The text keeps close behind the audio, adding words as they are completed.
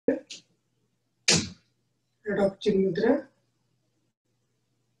Adopt Chin Mudra.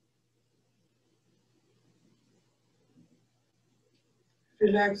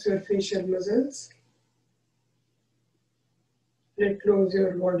 Relax your facial muscles. Let close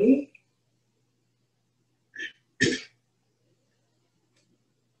your body.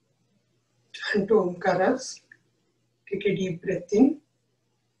 Turn to Omkaras. Take a deep breath in.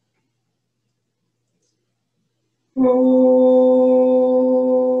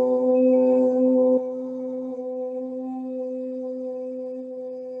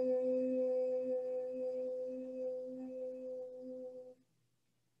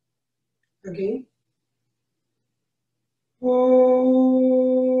 Again.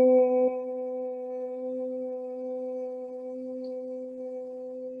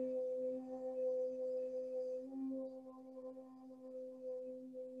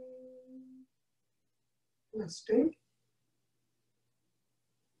 Last time.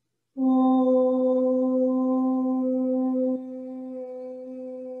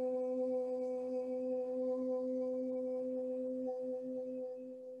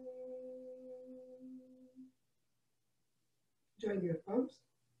 Join your palms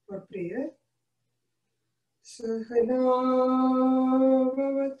for prayer. Sahana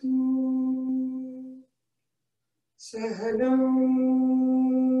bhavatu sahanam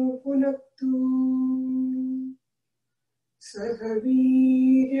punaktu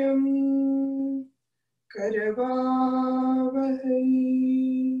sahaviryam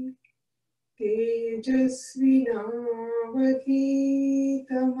karavavahai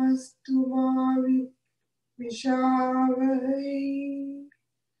tejasvinavadhitamastu ma Vishavahai.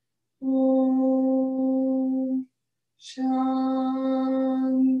 Om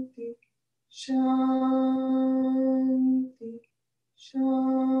Shanti Shanti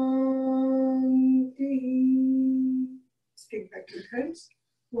Shanti. Take back your hands.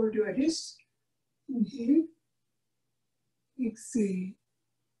 Hold your wrists. Inhale. Exhale.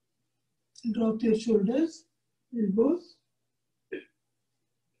 Drop your shoulders, elbows.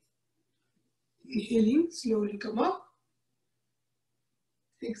 Inhaling, slowly come up.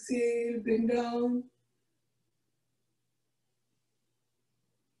 Exhale, bring down.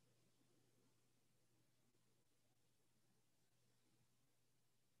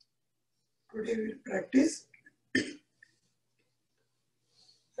 Today we will practice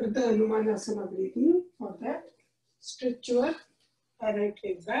Ardha Anumanasana breathing. For that, stretch your right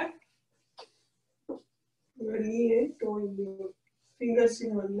leg back. Your knee and toe in your fingers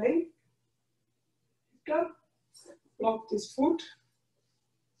in one line. Up, block this foot,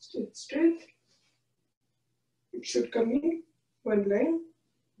 straight. It should come in one line.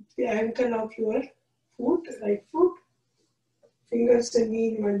 The ankle of your foot, right foot, fingers and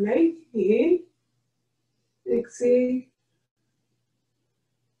knee in one line. Inhale, exhale,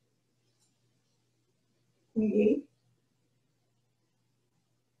 inhale.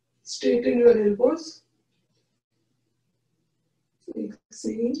 Straighten your elbows.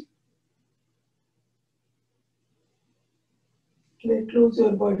 Exhale. Let close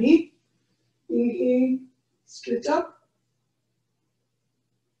your body. Inhale, stretch up.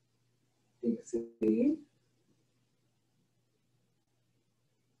 Exhale.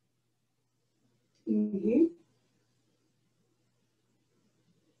 Inhale.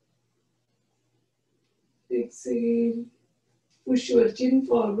 Exhale. Push your chin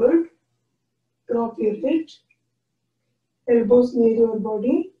forward. Drop your head. Elbows near your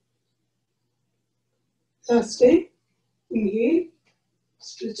body. Last time. Inhale.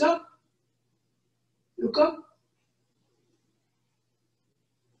 Stretch up. Look up.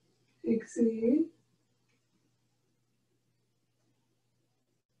 Exhale.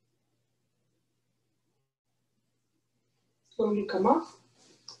 Slowly come up.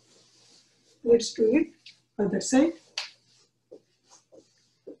 Let's do it. Other side.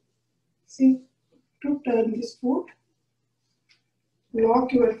 See, to turn this foot.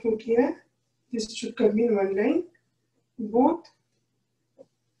 Lock your foot here. This should come in one line. Both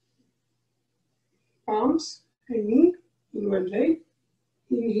palms and knee in one line.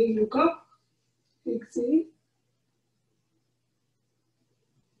 Inhale, look up. Exhale.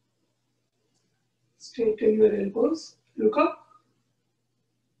 Straighten your elbows. Look up.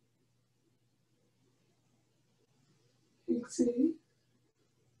 Exhale.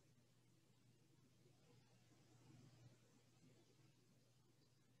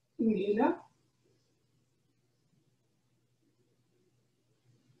 Inhale up.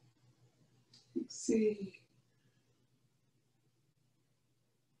 Exhale.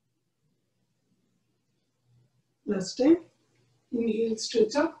 Last time. Inhale,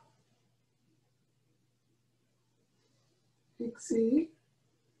 stretch up. Exhale.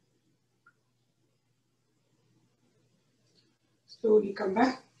 Slowly come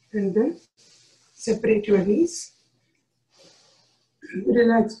back and then separate your knees.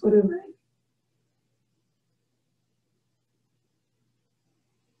 Relax for a while.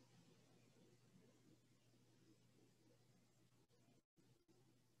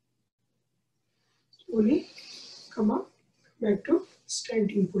 Slowly come up back to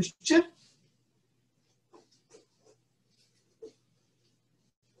standing posture.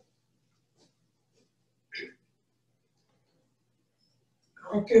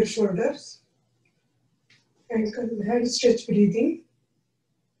 Rock your shoulders. Ankle hand stretch breathing.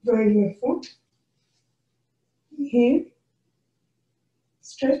 Join your foot. Inhale.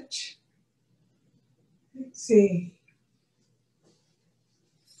 Stretch. Exhale.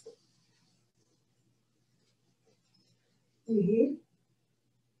 Inhale.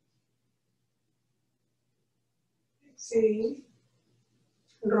 Exhale.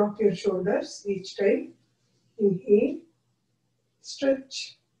 Rock your shoulders each time. Inhale.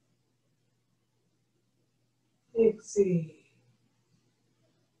 Stretch. Exhale.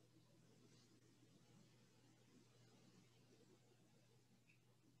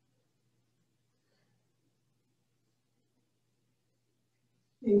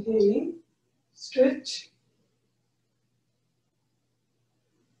 Inhaling. Stretch.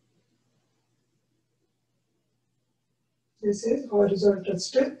 This is horizontal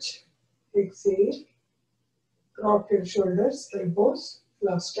stretch. Exhale. Rock your shoulders, elbows.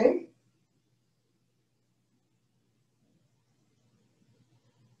 Last time.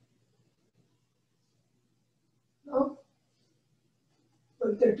 Now,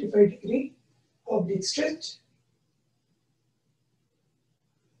 135-degree oblique stretch.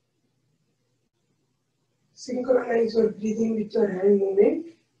 Synchronize your breathing with your hand movement.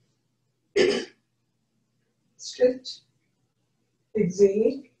 Stretch.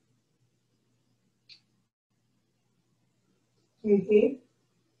 Exhale. Inhale.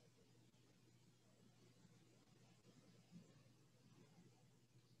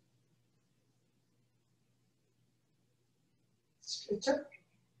 Stretch up.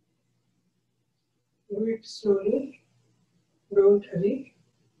 Do it slowly. Don't hurry.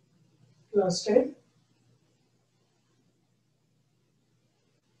 Last time.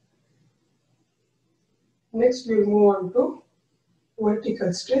 Next, we'll move on to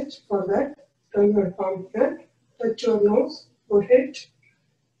vertical stretch. For that, turn your palm here. Touch your nose, forehead.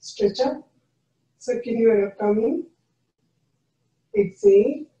 Stretch up. Suck in your abdomen.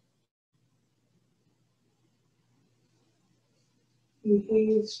 Exhale.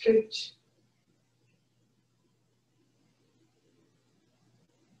 Inhale, stretch.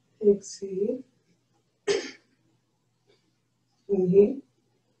 Exhale. Inhale.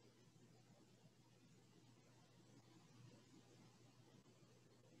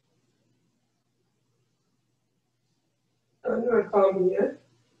 Turn your palm here.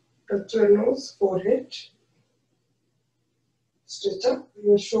 Touch your nose, forehead. Stretch up.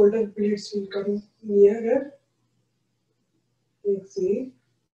 Your shoulder blades will come nearer. Exhale.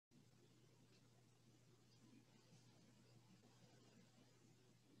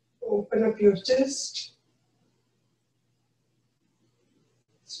 Open up your chest.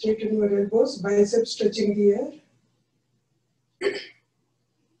 Straighten your elbows, biceps touching the air.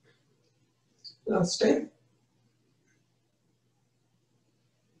 Last time.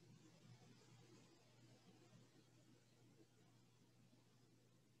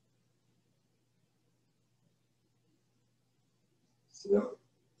 So,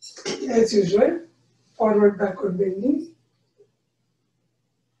 as usual, forward, backward bending.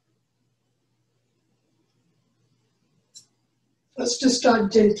 First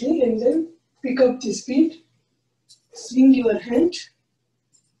start gently and then pick up the speed. Swing your hand.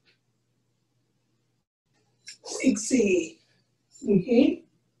 Exhale. Inhale.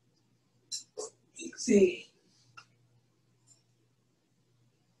 Exhale.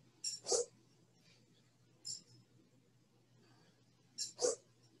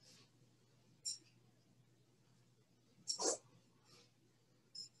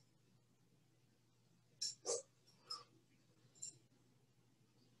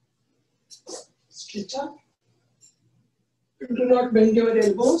 Stretch up. Do not bend your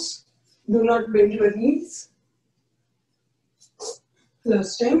elbows. Do not bend your knees.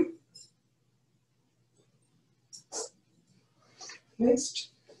 Last time. Next,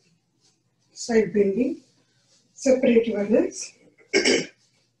 side bending. Separate your legs.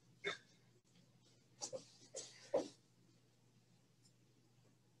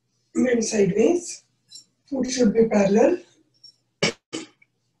 Bend sideways. Foot should be parallel.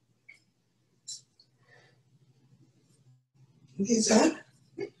 These are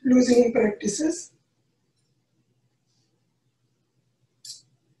loosening practices.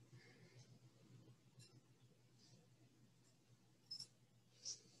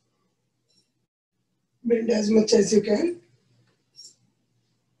 Bend as much as you can.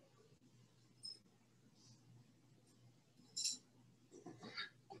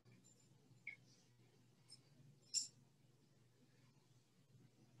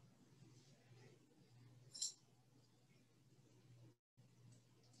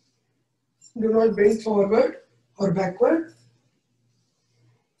 Do not bend forward or backward.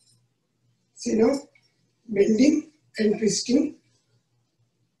 See now, bending and twisting.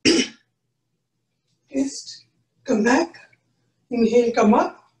 Twist, come back. Inhale, come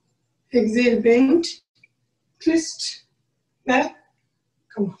up. Exhale, bend. Twist, back,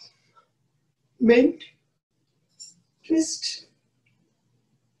 come up. Bend, twist.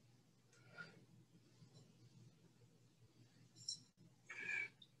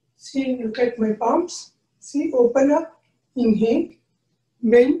 See, look at my palms. See, open up. Inhale,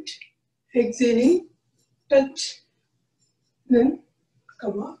 bend, exhaling, touch. Then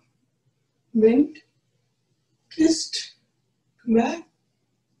come up, bend, twist, come back,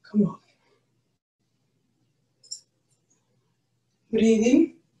 come up. Breathe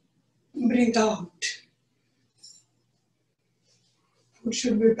in, breathe out. Foot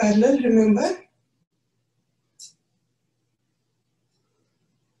should be parallel, remember.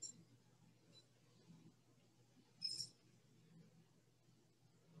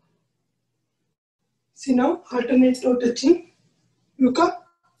 See now, alternate toe touching. Look up,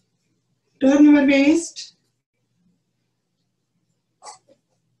 turn your waist,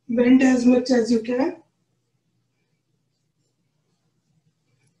 bend as much as you can.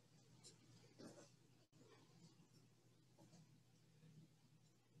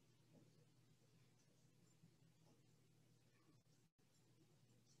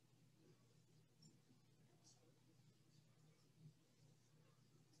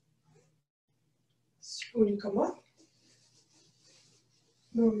 Slowly come up.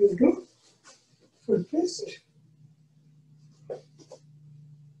 Now you do foot twist.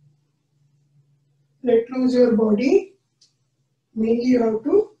 Let loose your body. Mainly you have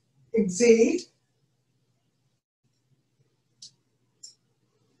to exhale.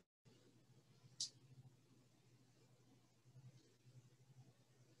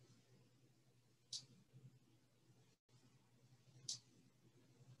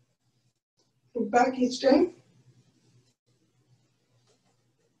 Look back each time.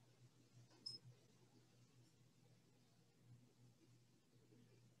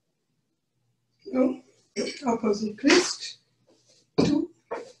 Now, opposite twist. 2.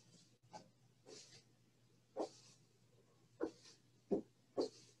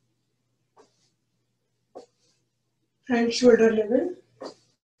 And shoulder level.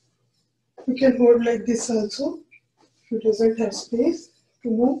 You can hold like this also. If it doesn't have space to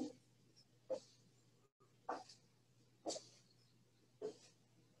move.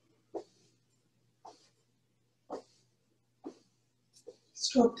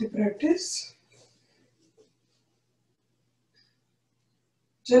 Stop the practice.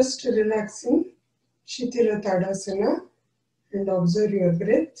 Just relaxing Shitila Tadasana and observe your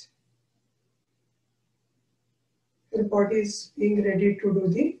breath. Your body is being ready to do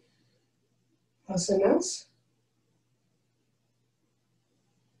the asanas.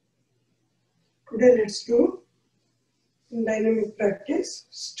 Today let's do dynamic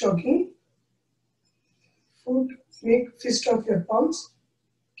practice, jogging. Foot, make fist of your palms.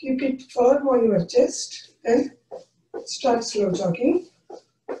 Keep it firm on your chest and start slow jogging.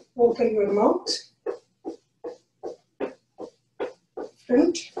 Open your mouth.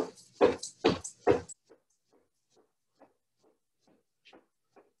 Front.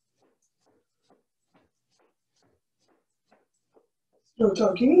 Slow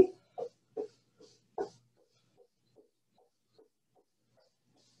jogging.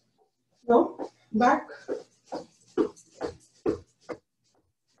 Now back.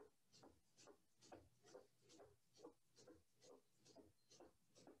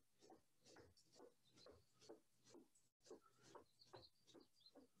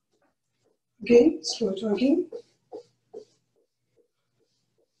 Again, slow jogging.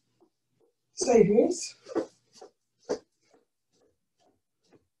 Sideways.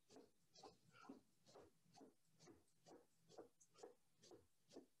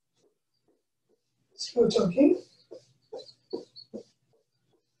 Slow jogging.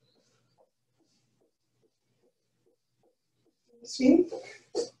 See.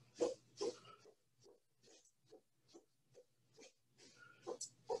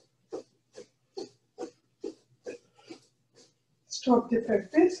 Stop the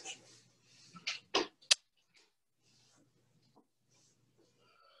practice.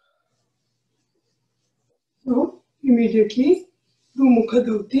 Now, immediately do Mukha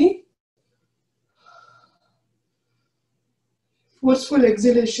Dhoti. forceful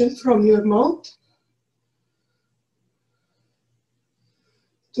exhalation from your mouth.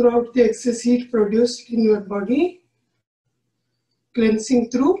 Throughout the excess heat produced in your body,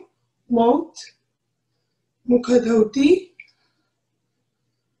 cleansing through mouth, mukhadhauti,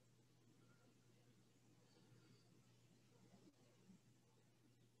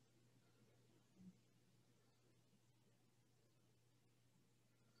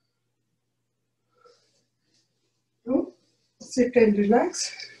 now sit and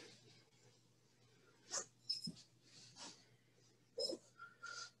relax.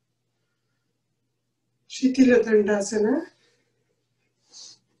 Shitila Dandasana.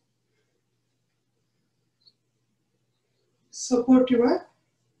 Support your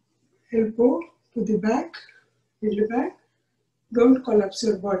elbow to the back, middle back. Don't collapse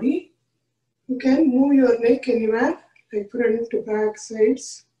your body. You can move your neck anywhere, like front to back,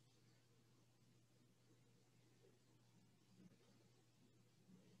 sides.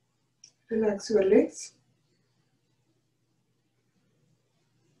 Relax your legs.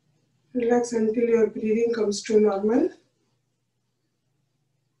 Relax until your breathing comes to normal.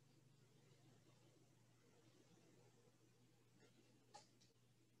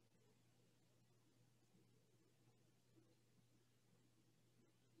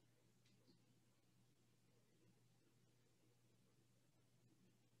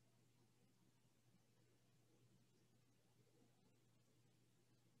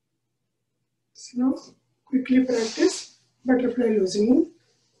 So now, quickly practice butterfly loosening.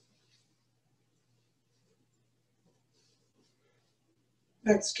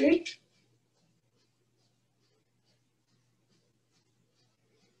 Back straight.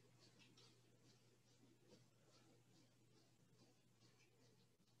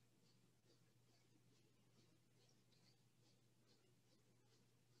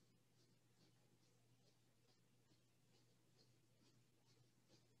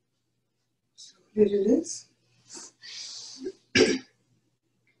 Slowly release.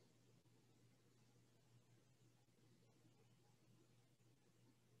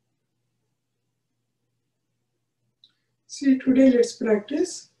 See, today let's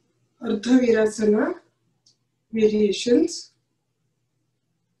practice Ardha Virasana variations.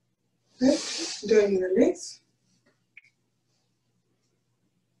 Right? Join the legs.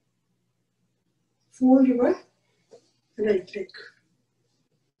 Fold your right leg.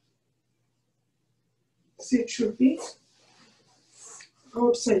 Sit should be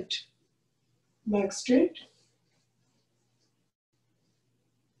outside. Back straight.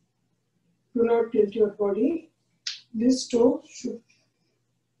 Do not tilt your body. This toe should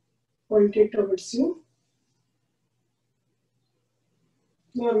point it towards you.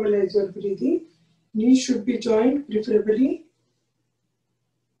 Normalize your breathing. Knees should be joined, preferably.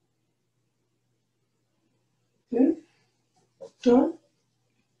 Then turn.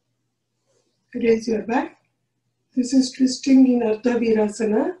 Raise your back. This is twisting in Ardha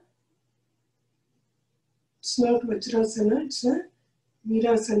Virasana. It's not Vajrasana, it's a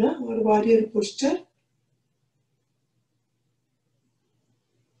Virasana or warrior posture.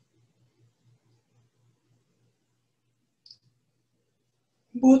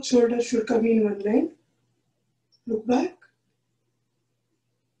 Both shoulders should come in one line. Look back.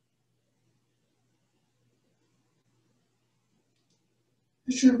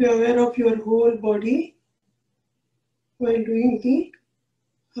 You should be aware of your whole body while doing the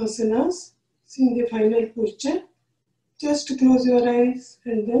asanas. In the final posture, just close your eyes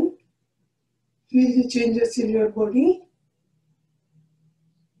and then feel the changes in your body.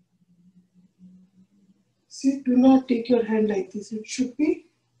 See, do not take your hand like this. It should be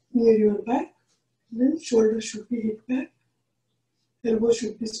near your back. Then shoulder should be hit back. Elbow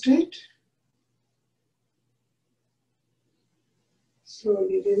should be straight.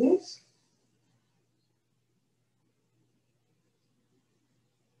 Slowly release.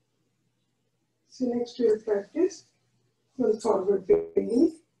 So next we will practice one forward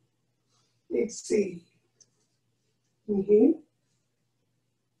bending. Exhale. Inhale.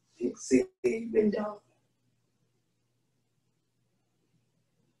 Exhale. Bend down.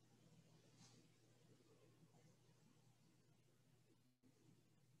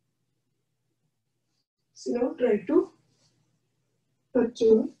 So now try to touch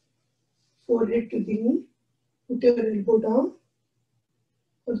your forehead to the knee. Put your elbow down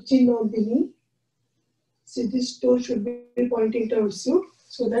or chin on the knee. See, this toe should be pointing towards you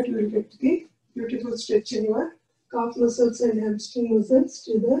so that you will get the beautiful stretch in your calf muscles and hamstring muscles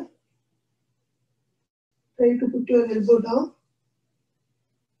together. Try to put your elbow down.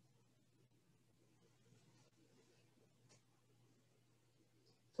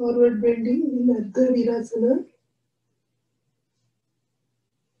 Forward bending in Ardha Virasana.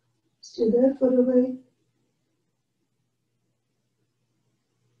 Stay there for a while.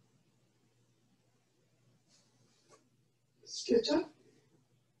 Stretch up.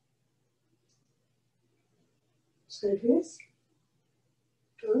 Sideways.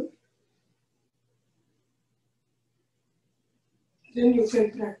 Turn. Then you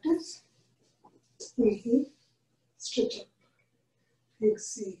can practice. Inhale. Stretch up.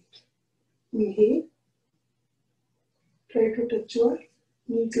 Exhale. Inhale. Try to touch your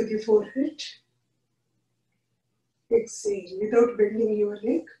knee to the forehead. Exhale without bending your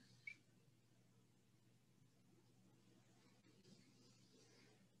leg.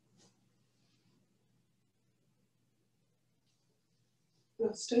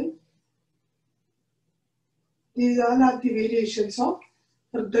 Last time. These all are the variations of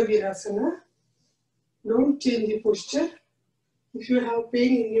Ardha Virasana. Don't change the posture. If you have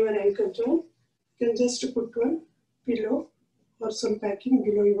pain in your ankle joint, you can just put one pillow or some packing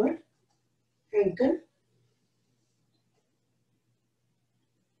below your ankle.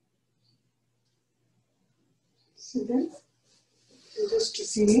 See then, just to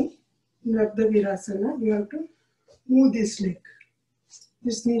see me, in Ardha Virasana, you have to move this leg.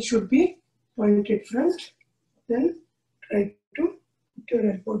 This knee should be pointed front. Then try to put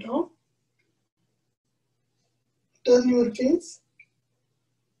your elbow down. Turn your face.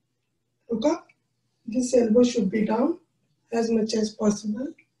 Look up. This elbow should be down as much as possible.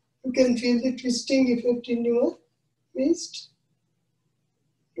 You can feel the twisting effect in your waist.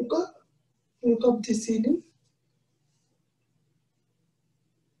 Look up. Look up the ceiling.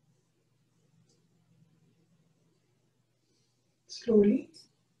 Slowly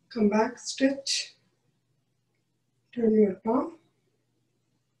come back, stretch. Turn your palm.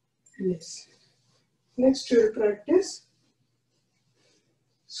 Release. Next you will practice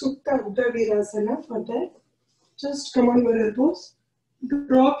Supta Ardha Virasana. For that, just come on your elbows.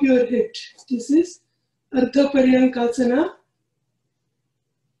 Drop your head. This is Ardha Paryankasana.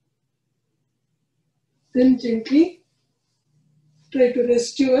 Then gently try to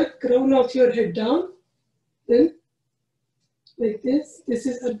rest your crown of your head down. Then like this. This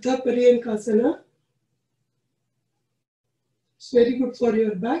is Ardha Paryankasana. It's very good for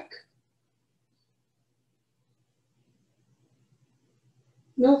your back.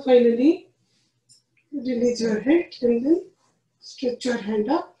 Now finally, release your head and then stretch your hand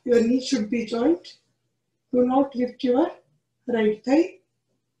up. Your knee should be joined. Do not lift your right thigh.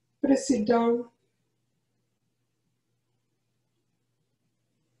 Press it down.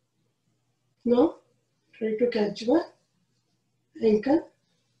 Now try to catch your ankle.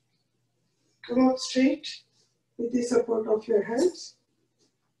 Come up straight with the support of your hands.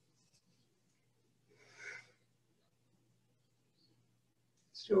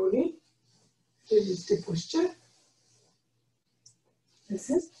 Slowly release the posture. This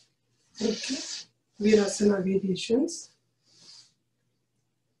is Ardha Virasana variations.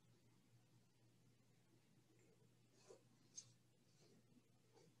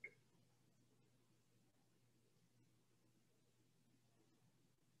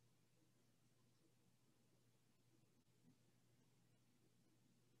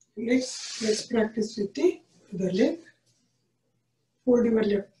 Next, let's practice with the other leg. Hold your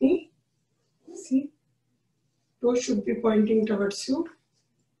left knee. See, toes should be pointing towards you.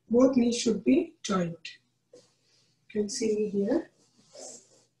 Both knees should be joined. You can see me here.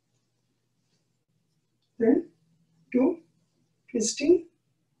 Then, 2, twisting.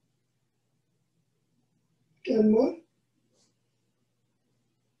 Turn more.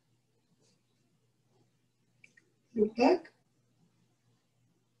 Look back.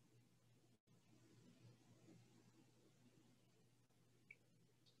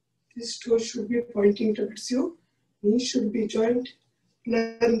 This toe should be pointing towards you. Knees should be joined.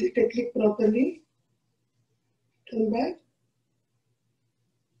 Learn the technique properly. Turn back.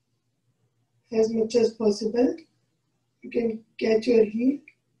 As much as possible. You can catch your heel.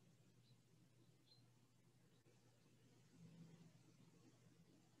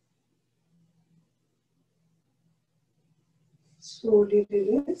 Slowly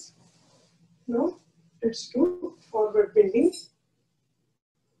release. Now, let's do forward bending.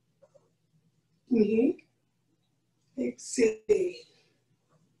 Inhale. Exhale.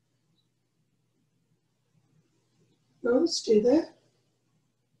 Now stay there.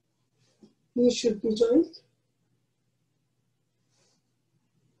 Knees should be joined.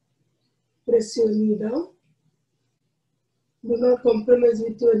 Press your knee down. Do not compromise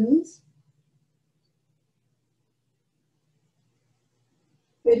with your knees.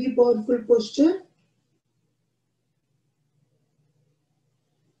 Very powerful posture.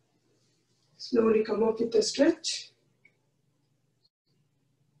 Slowly come up with a stretch.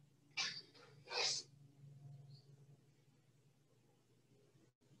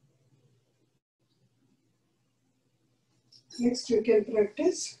 Next you can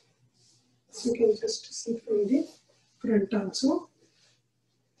practice. You can just sit from the front also.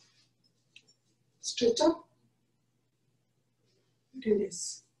 Stretch up.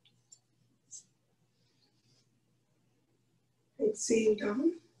 Release. Exhale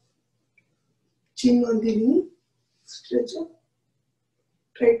down. Chin on the knee. Stretch up.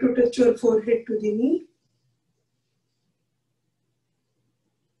 Try to touch your forehead to the knee.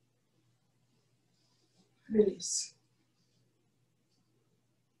 Release.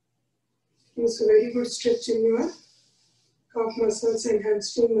 Use a very good stretch in your calf muscles and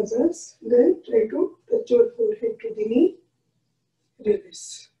hamstring muscles. Then try to touch your forehead to the knee.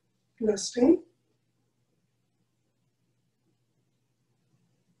 Release. Last time.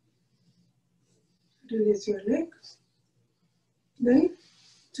 Release your leg. Then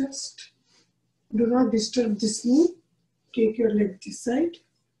just do not disturb this knee. Take your leg this side.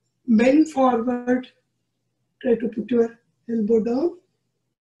 Bend forward. Try to put your elbow down.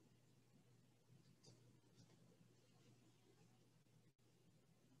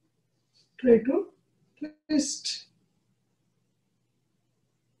 Try to twist.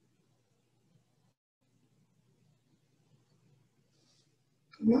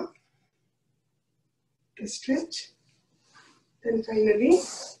 Come up. To stretch. Then finally,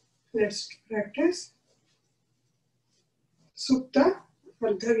 let's practice Supta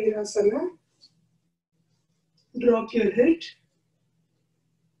Ardhavirasana. Drop your head.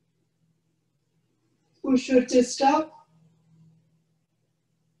 Push your chest up.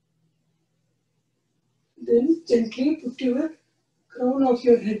 Then gently put your crown of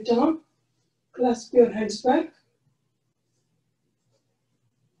your head down. Clasp your hands back.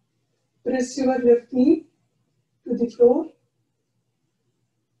 Press your left knee to the floor.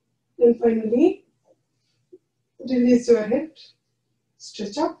 Then finally, release your head.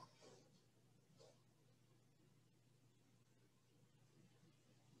 Stretch up.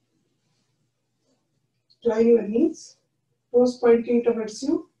 Join your knees. Toes pointing towards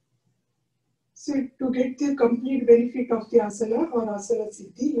you. So to get the complete benefit of the asana or asana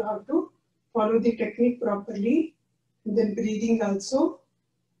siddhi, you have to follow the technique properly. And then breathing also.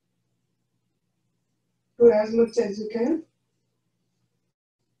 Do as much as you can.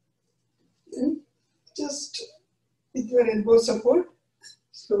 Then just with your elbow support,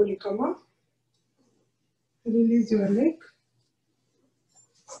 slowly come up. Release your leg.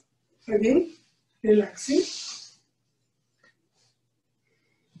 Again, relaxing.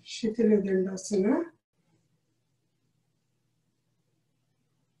 Shitala Dandasana.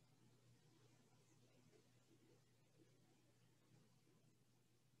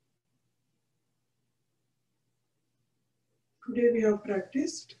 Today we have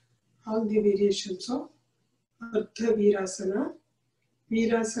practiced all the variations of Ardha Virasana.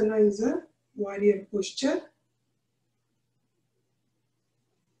 Virasana is a warrior posture.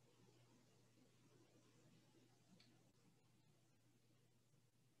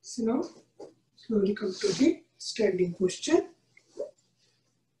 So now, slowly come to the standing posture.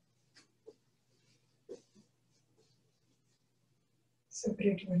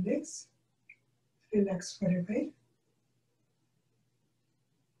 Separate your legs. Relax for a while.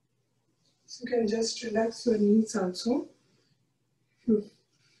 So you can just relax your knees also. If you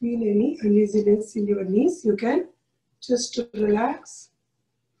feel any uneasiness in your knees, you can just relax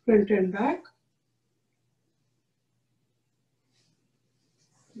front and back.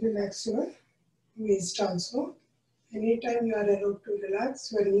 Relax your waist also. Anytime you are allowed to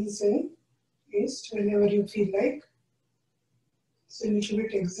relax your knees and waist whenever you feel like. So a little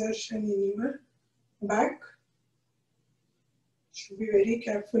bit exertion in your back. Should be very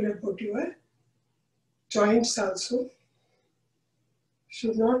careful about your joints also.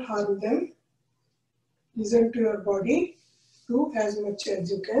 Should not harm them. Listen to your body. Do as much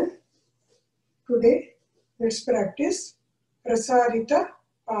as you can. Today, let's practice Prasarita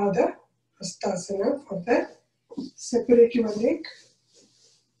Pada Hastasana. For that, separate your leg.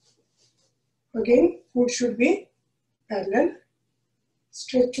 Again, foot should be parallel.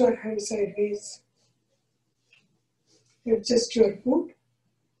 Stretch your hand sideways. Adjust your foot.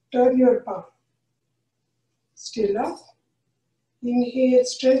 Turn your palm. Still up. Inhale,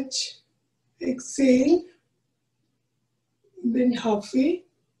 stretch. Exhale. Bend halfway.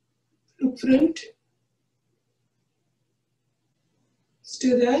 Look front.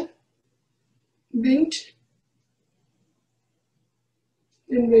 Stay there. Bend.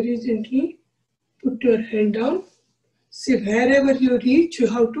 Then very gently put your hand down. See, wherever you reach, you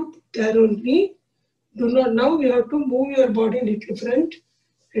have to put there only. Do not, now you have to move your body a little front.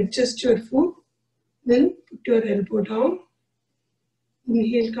 Adjust your foot. Then put your elbow down.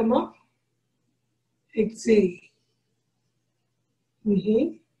 Inhale, come up. Exhale.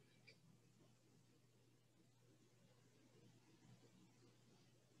 Inhale.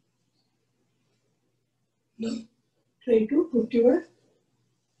 Now try to put your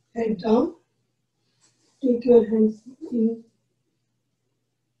head down. Take your hands in.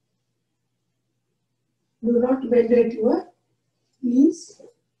 Do not bend at your knees.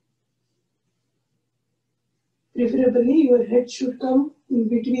 Preferably your head should come in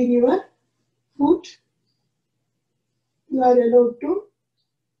between your foot. You are allowed to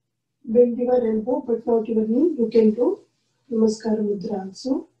bend your elbow but not your knee. You can do Namaskara Mudra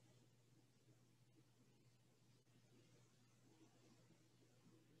also.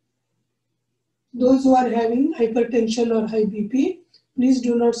 Those who are having hypertension or high BP, please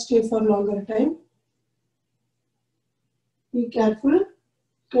do not stay for longer time. Be careful. You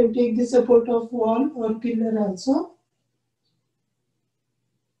can take the support of wall or pillar also.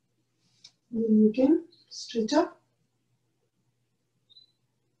 Then you can stretch up.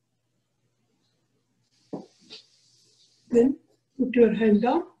 Then put your hand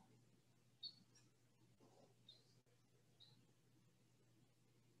down.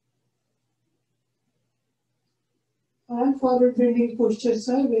 All forward bending postures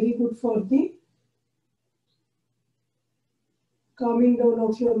are very good for the calming down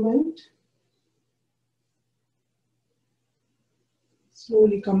of your mind.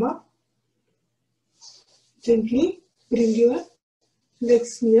 Slowly come up. Gently bring your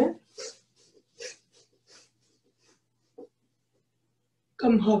legs near.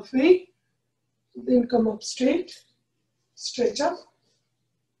 Come halfway. Then come up straight. Stretch up.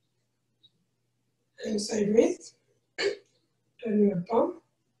 And sideways. Turn your palm.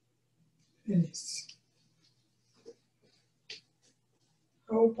 Release.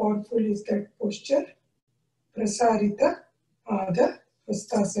 How powerful is that posture? Prasarita Adha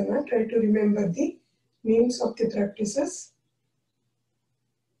Hastasana. Try to remember the names of the practices.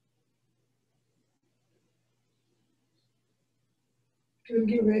 It will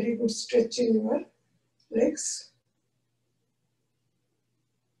give very good stretch in your legs.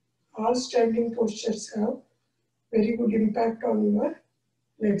 All standing postures have very good impact on your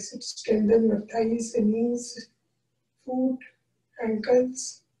legs. It strengthens your thighs, knees, foot,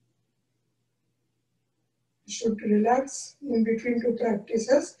 ankles. You should relax in between two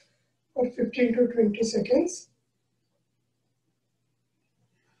practices for 15 to 20 seconds.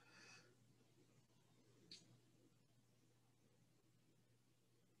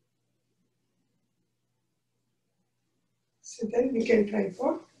 So then we can try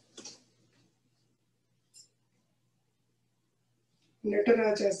for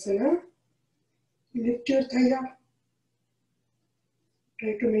Natarajasana. Lift your thigh up.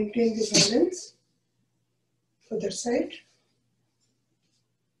 Try to maintain the balance. Other side.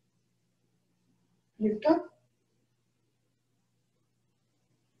 Lift up.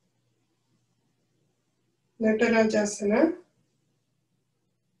 Natarajasana.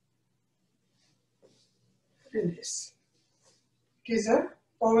 Release. It is a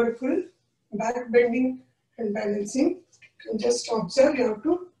powerful back bending and balancing. You can just observe, you have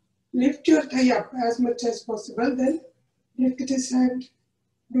to lift your thigh up as much as possible. Then lift this hand.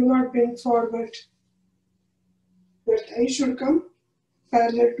 Do not bend forward. Your thigh should come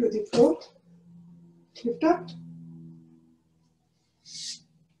parallel to the floor. Lift up.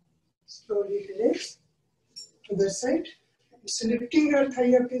 Slowly release. Other side. So lifting your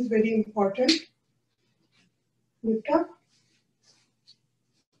thigh up is very important. Lift up.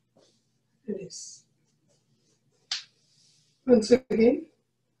 Release. Once again,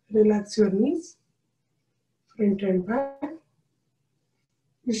 relax your knees, front and back.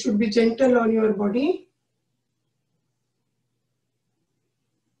 You should be gentle on your body.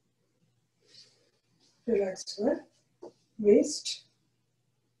 Relax your waist.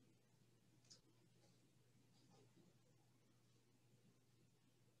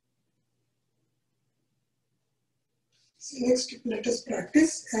 So next, let us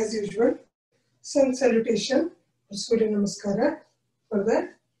practice as usual sun salutation or Surya Namaskara. For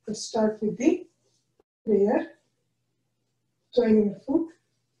that, let's start with the prayer. Join your foot.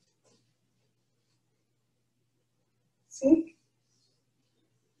 See,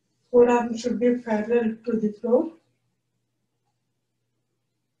 forearm should be parallel to the floor.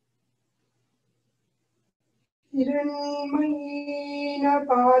 Hiranymayena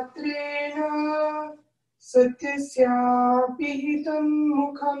patrena satyasya pihitam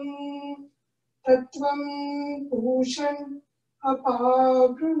mukham tatvam pushan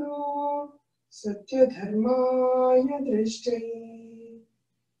apagrunu satya dharmaya drishtai.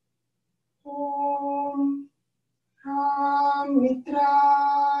 Om Ram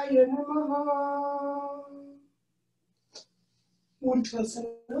Mitraya Namaha.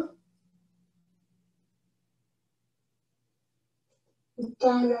 Urdhvasana,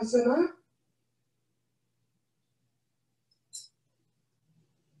 Uttanasana,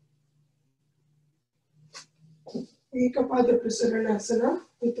 Ekapada Prasaranasana.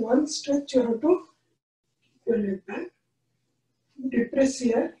 With one stretch, you have to keep your leg back. Depress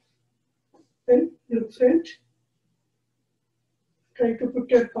here, then look front. Try to put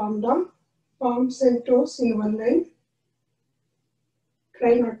your palm down, palms and toes in one line.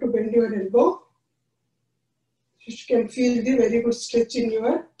 Try not to bend your elbow. You can feel the very good stretch in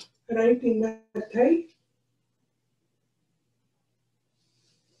your right inner thigh.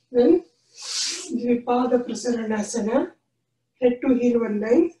 Then Dvipada Prasaranasana, head to heel one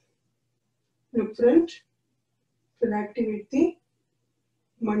line, look front, will activate the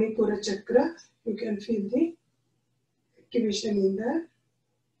Manipura chakra. You can feel the activation in there.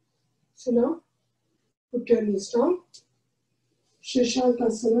 So now, put your knees down,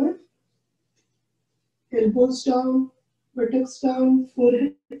 Shashankasana, elbows down, buttocks down,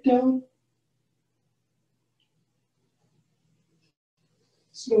 forehead down.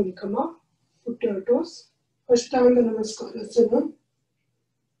 Slowly come up, put your toes, Ashtanga Namaskarasana.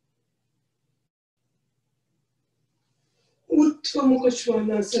 Urdhva Mukha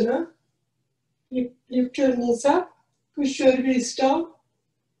Svanasana. Lift your knees up, push your waist down,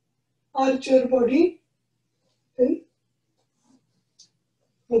 arch your body. Then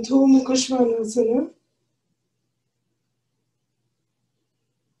Adho Mukha Svanasana.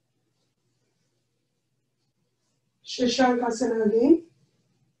 Shashankasana again.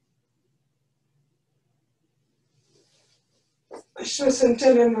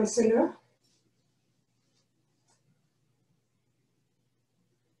 Ashwasanchalanasana.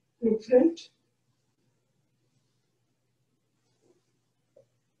 Look front.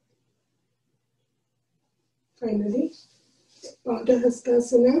 Finally,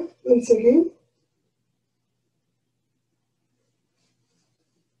 Padahastasana once again.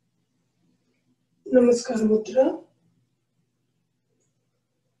 Namaskar Mudra.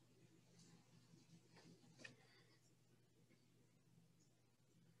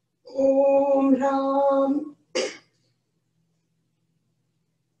 Om Ram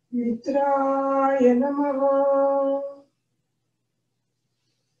Mitraya Namaha.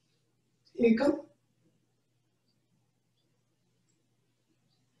 Ekam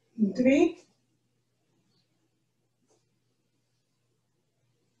Dve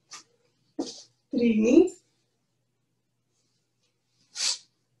Trini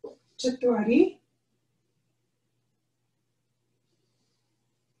Chatvari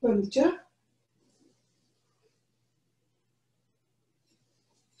Pancha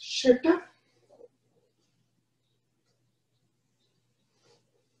Shata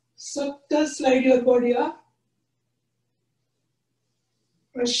Sapta. Slide your body up.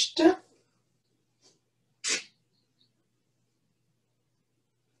 Ashta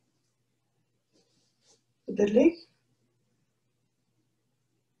the leg.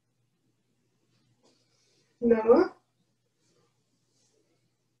 Nava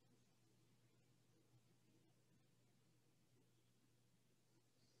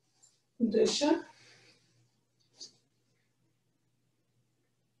Dasha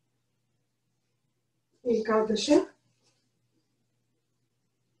Ekadasha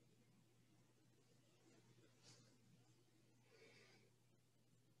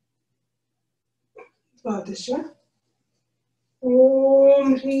Dvadasha.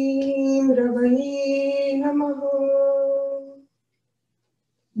 Om Hrim Ravaye Namaha.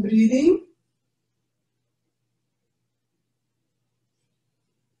 Breathing.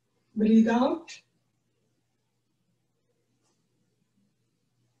 Breathe out.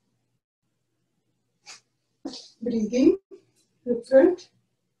 Breathe in. Look front.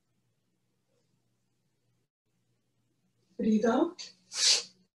 Breathe out.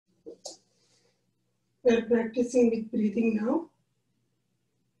 We are practicing with breathing now.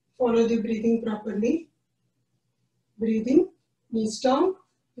 Follow the breathing properly. Breathe in, knees down,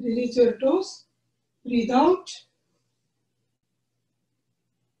 release your toes. Breathe out.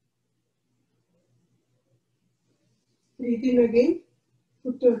 Breathe in again,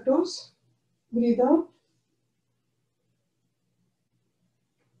 put your toes. Breathe out.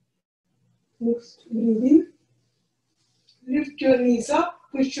 Next, breathe in. Lift your knees up,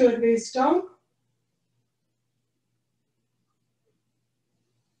 push your waist down.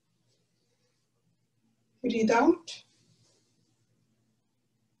 Breathe out.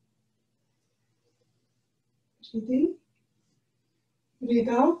 Breathe in. Breathe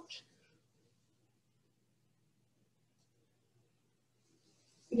out.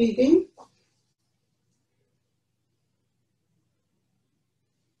 Breathe in.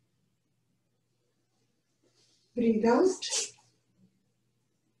 Breathe out.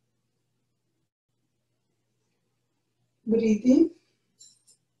 Breathe in.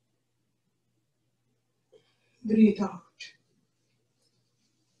 Breathe out.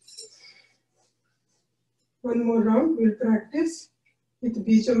 One more round. We'll practice with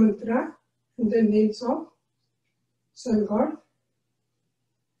Bija Mantra and the names of Sun God.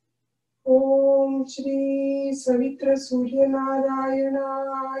 Om Shri Savitra Surya Narayana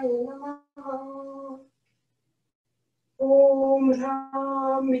Namaha. Om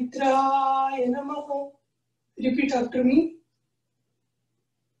Ram Mitraya Namaha. Repeat after me.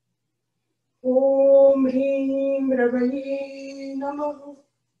 Om Hrim Ravaye Namaha.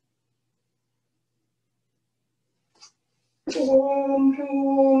 Om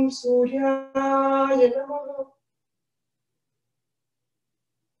Rum Suryaya Namaha.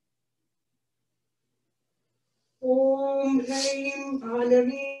 Om Hrim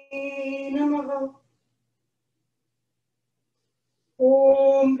Bhanave Namaha.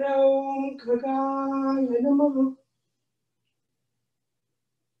 Om Raum Khagaya Namaha.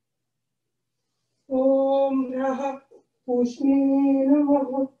 Om Rah Pushne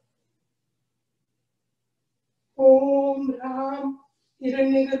Namaha. Om Ram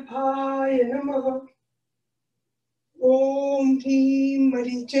Hiranyagarbhaya Namaha. Om Dhim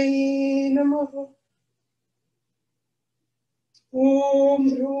Marichaye Namaha. Om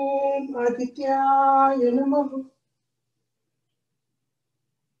Rum Adityaya Namaha.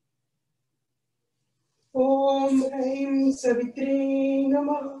 Om Raim Savitre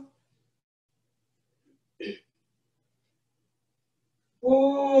Namaha.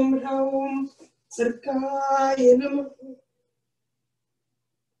 Om Raum Sarkaya Namaha.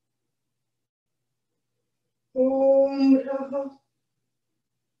 Om Rah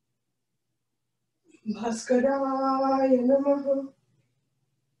Bhaskaraya Namaha.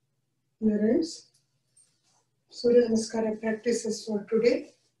 Parents, Surya Namaskara practices for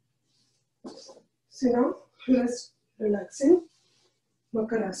today. So now, let's relaxing.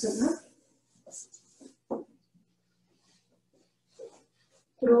 Makarasana.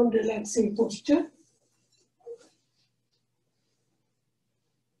 Prone relaxing posture.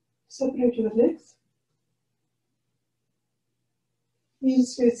 Separate your legs.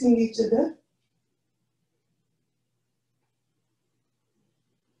 Heels facing each other.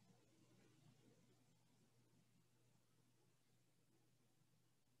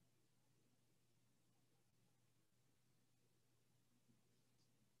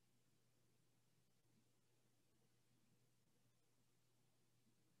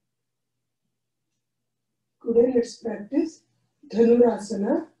 Today let's practice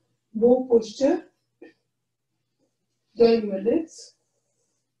Dhanurasana, bow posture. Join your legs.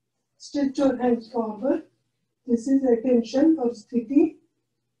 Stretch your hands forward. This is attention or sthiti.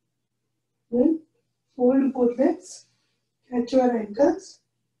 Then fold both legs. Catch your ankles.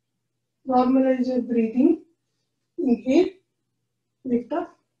 Normalize your breathing. Inhale. Lift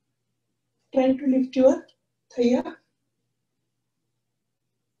up. Try to lift your thigh up.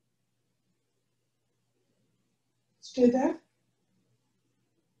 Stay there.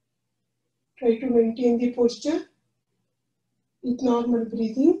 Try to maintain the posture with normal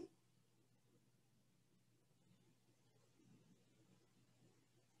breathing.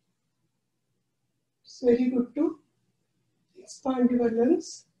 It's very good to expand your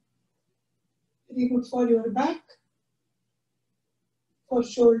lungs. Very good for your back, for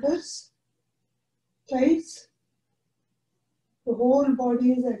shoulders, thighs. The whole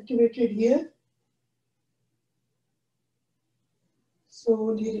body is activated here.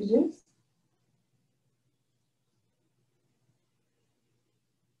 Slowly release.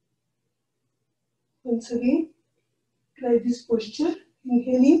 Once again, try this posture.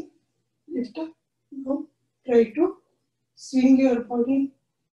 Inhaling, lift up. Now, try to swing your body.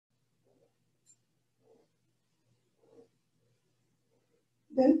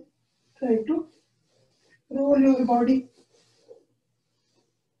 Then, try to roll your body.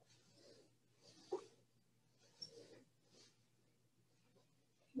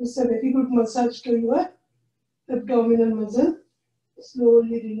 This is a very good massage to your abdominal muscle.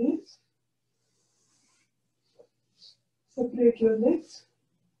 Slowly release. Separate your legs.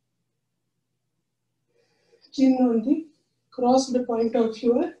 Chin on the crossed point of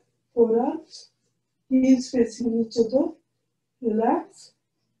your forearms. Heels facing each other. Relax.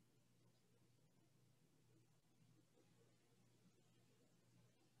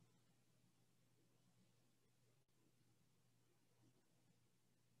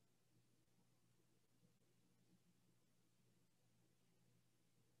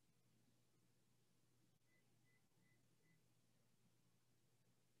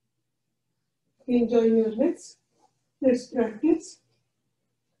 Enjoy your legs. Let's practice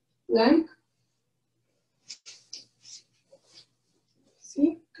plank.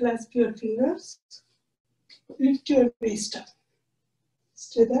 See, clasp your fingers, lift your waist up.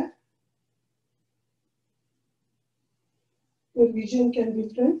 Stay there. Your vision can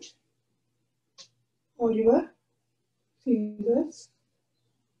be front or your fingers.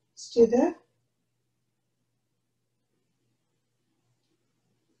 Stay there.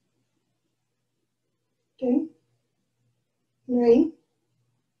 10, 9,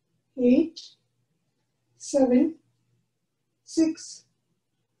 8, 7, 6,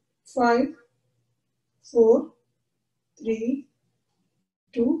 5, 4, 3,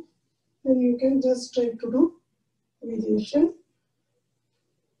 2. Then you can just try to do variation.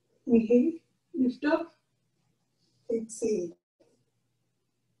 Inhale, lift up, exhale.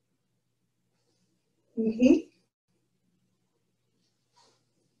 Inhale,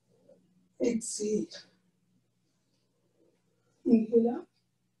 exhale. Inhale up.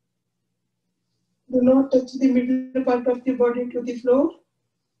 Do not touch the middle part of the body to the floor.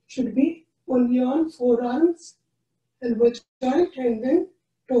 Should be only on forearms, elbow joint, and then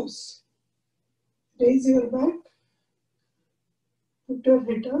toes. Raise your back. Put your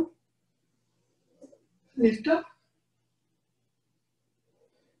head up. Lift up.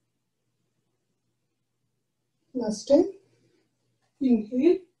 Last time.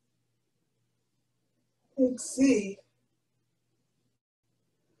 Inhale. Exhale.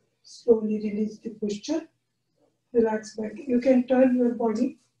 Slowly release the posture. Relax back. You can turn your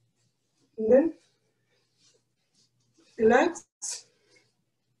body and then relax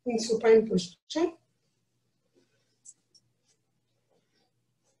in supine posture.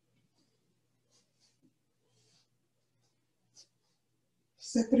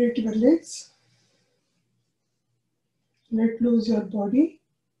 Separate your legs. Let loose your body.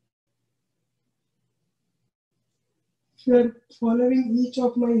 If you are following each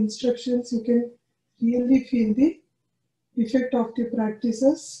of my instructions, you can really feel the effect of the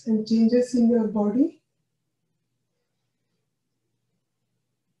practices and changes in your body.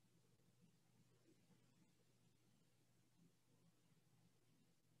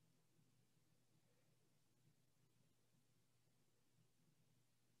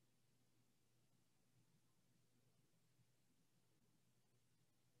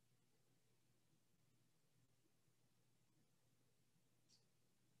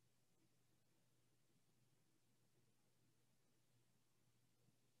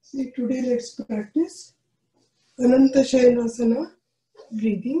 See, today let's practice Ananta Shayanasana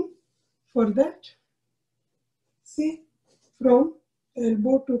breathing. For that, see, from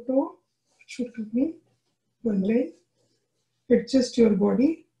elbow to toe should be one line. Adjust your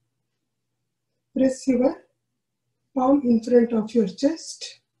body. Press your palm in front of your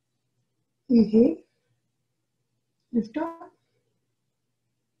chest. Inhale. Lift up.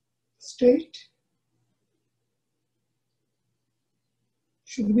 Straight.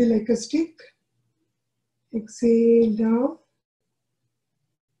 Should be like a stick. Exhale down.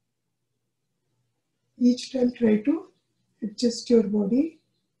 Each time try to adjust your body.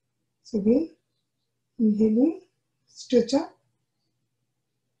 So again, inhaling, stretch up.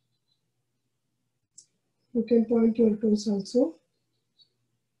 You can point your toes also.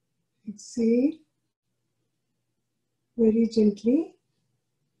 Exhale. Very gently.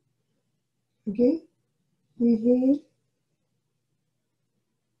 Again, inhale.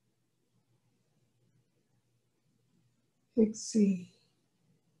 Exhale.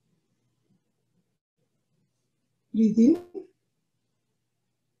 Breathe in.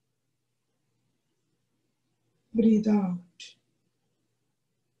 Breathe out.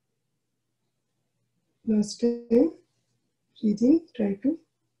 Last time, breathe in. Try to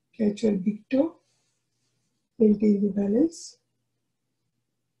catch your big toe. Maintain the balance.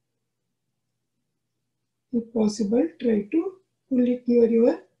 If possible, try to pull it near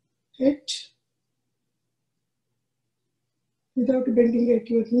your head without bending at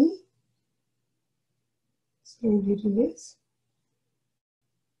your knee. Slowly release.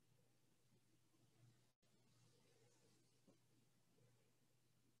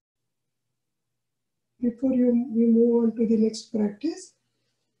 Before we move on to the next practice,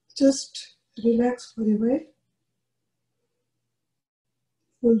 just relax for a while,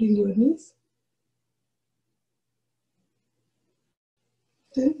 folding your knees.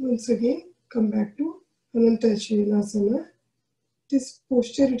 Then once again, come back to Ananta Shayanasana. This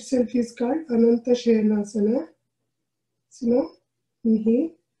posture itself is called Ananta Shayanasana. So now, inhale,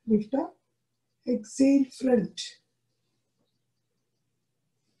 lift up, exhale, front.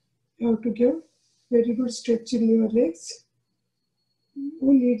 You have to give very good stretch in your legs.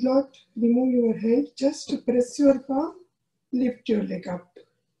 You need not remove your hand, just press your palm, lift your leg up.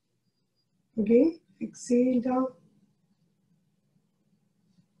 Again, exhale down,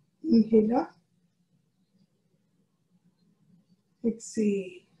 inhale up, exhale,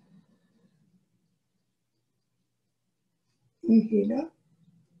 inhale up,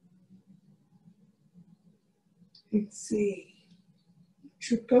 exhale.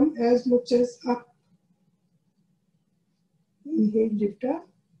 Should come as much as up. Inhale, lift up.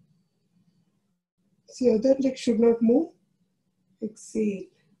 See, other leg should not move. Exhale.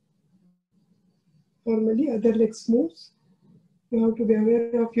 Normally, other legs moves. You have to be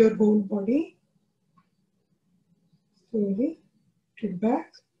aware of your whole body. Slowly, hit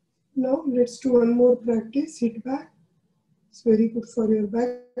back. Now, let's do one more practice. Hit back. It's very good for your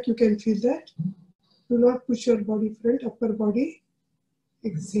back. You can feel that. Do not push your body front, upper body.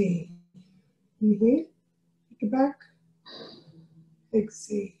 Exhale. Inhale. Hit back.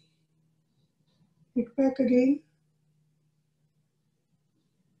 Exhale. Hit back again.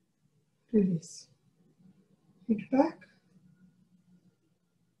 Release. Hit back.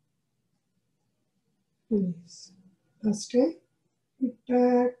 Release. Last time. Hit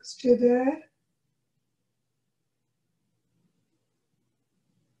back. Stay there.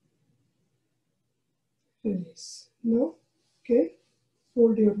 Release. Now, okay.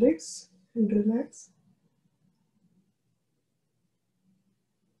 Fold your legs and relax.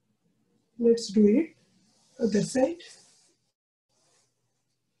 Let's do it. Other side.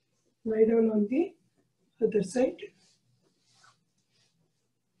 Lie down on the other side.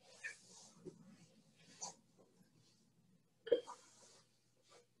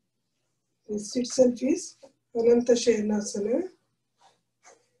 This itself is Ananta Shayanasana.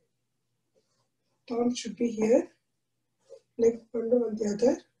 Palm should be here. Leg bundle on the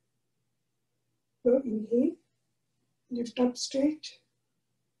other. Now inhale. Lift up straight.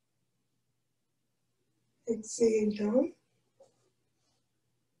 Exhale down.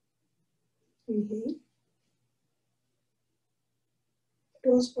 Inhale.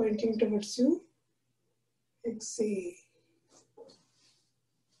 Toes pointing towards you. Exhale.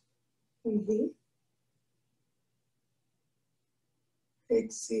 Inhale.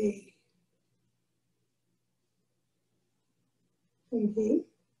 Exhale. Inhale.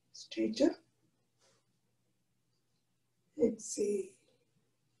 Straight up. Exhale.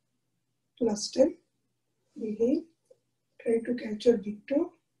 Last time. Inhale. Try to catch your big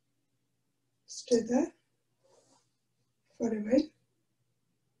toe. Stay there for a while.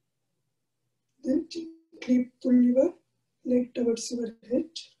 Then gently pull your leg towards your head.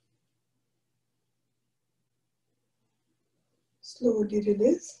 Slowly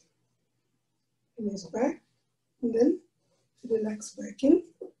release. Release back. And then relax back in.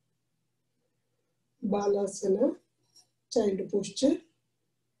 Balasana, child posture.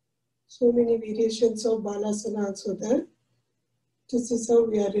 So many variations of Balasana also there. This is how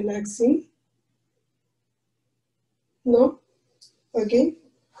we are relaxing. Now, again,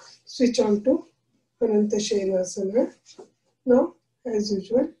 switch on to Ananta Shayanasana. Now, as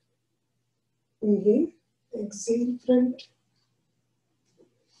usual, inhale, exhale, front.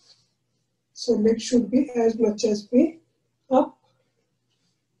 So, leg should be as much as be up.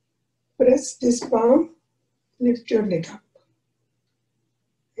 Press this palm, lift your leg up.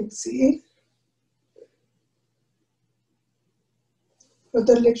 Exhale.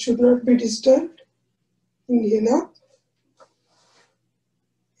 Other leg should not be disturbed. Inhale up.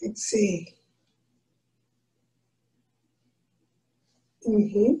 Exhale.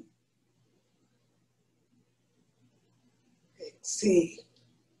 Inhale. Exhale.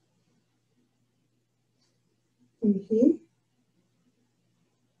 Inhale.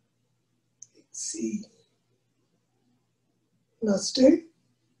 Exhale. Last time.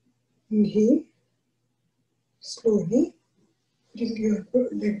 Inhale. Slowly bring your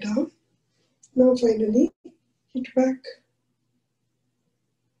leg down. Now finally, hit back.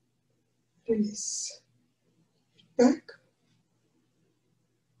 Release. Hit back.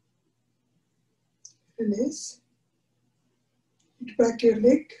 Release. Hit back your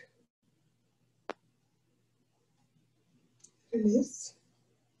leg. Release.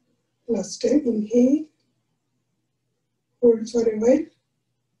 Last time, inhale. Hold for a while.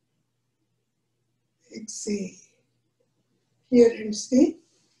 Exhale. Here ends the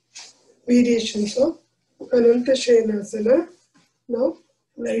variations of Ananta Shayanasana. Now,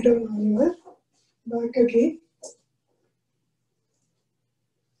 lie down on your back again.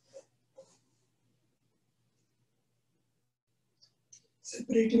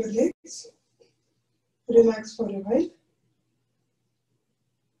 Separate your legs. Relax for a while.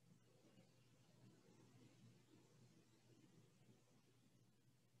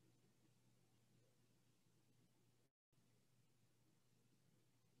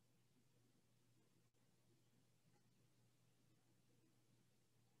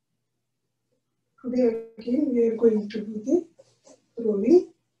 Today again we are going to do the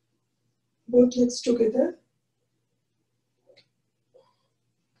rolling. Both legs together.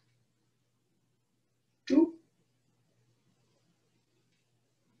 2,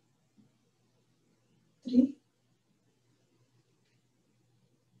 3,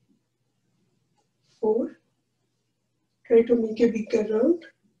 4. Try to make a bigger round.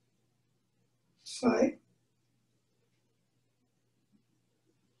 5,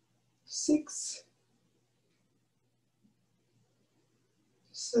 6,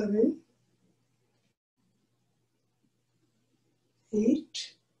 7,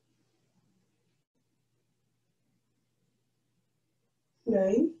 8,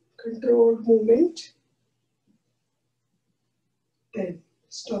 9. Controlled movement. 10.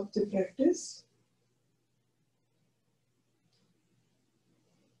 Stop the practice.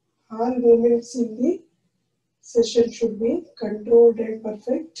 All movements in the session should be controlled and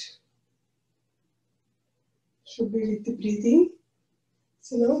perfect. Should be with the breathing.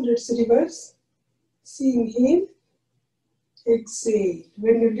 So now let's reverse. See, inhale, exhale.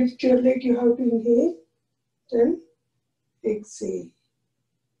 When you lift your leg, you have to inhale, then exhale.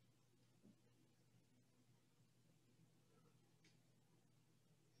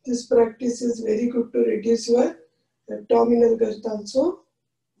 This practice is very good to reduce your abdominal girth also.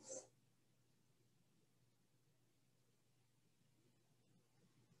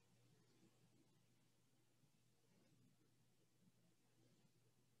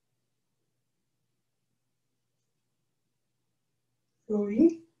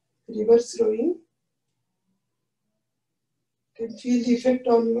 Rowing, reverse rowing. You can feel the effect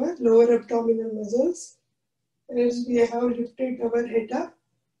on your lower abdominal muscles. As we have lifted our head up,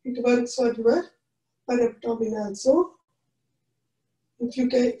 it works for your upper abdomen also. If you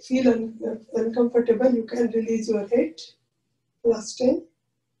can feel uncomfortable, you can release your head. Last time.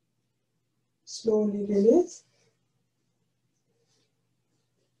 Slowly release.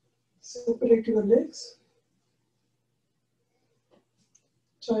 Separate your legs.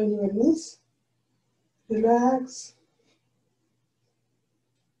 Join your knees. Relax.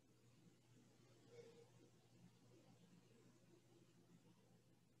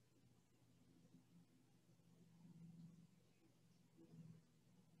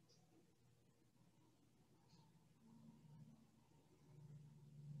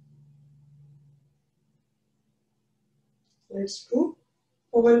 Let's do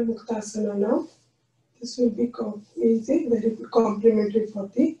Pavan Muktasana now. This will be easy, very good complementary for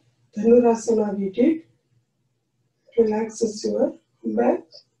the Dhanurasana we did. Relaxes your back.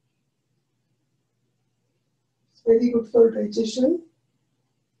 It's very good for digestion.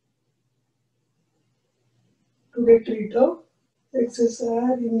 To get rid of excess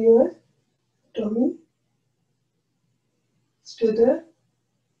air in your tummy. Stay there.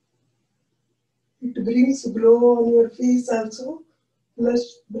 It brings glow on your face also. Blood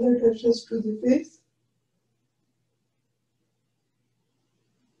rushes to the face.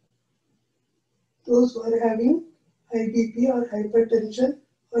 Those who are having high BP or hypertension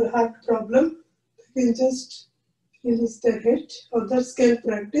or heart problem, they can just release their head. Others can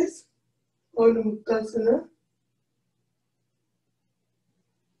practice on Muktasana.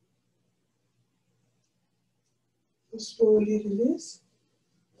 Slowly release.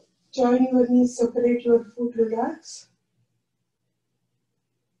 Join your knees, separate your foot, relax.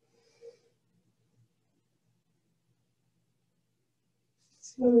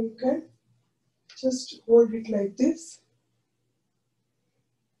 So now you can just hold it like this.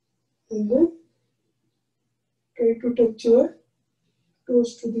 And then try to touch your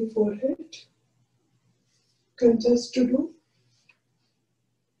toes to the forehead. You can just do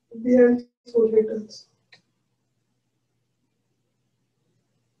behind forehead also.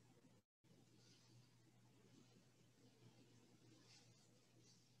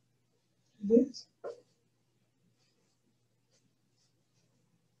 This.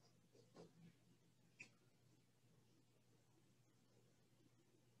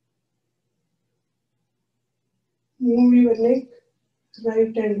 Move your neck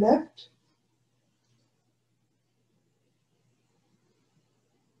right and left.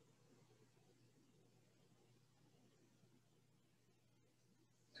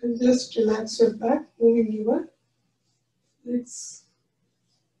 And just relax your back, moving your legs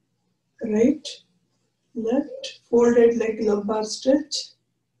right, left, folded like lumbar stretch.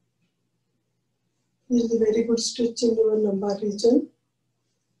 This is a very good stretch in your lumbar region.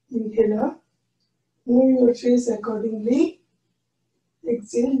 Inhale up. Move your face accordingly.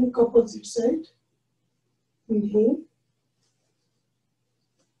 Exhale, look opposite side. Inhale.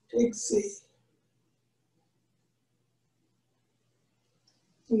 Exhale.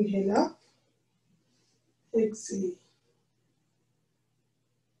 Inhale up. exhale.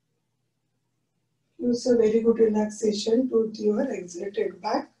 Use a very good relaxation to your exerted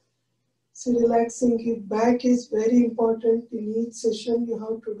back. So relaxing your back is very important in each session. You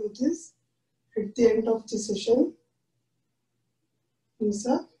have to do this at the end of the session. Use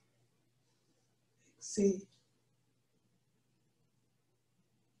a exhale.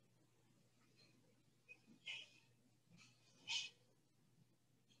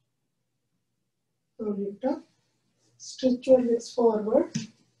 Now lift up. Stretch your legs forward.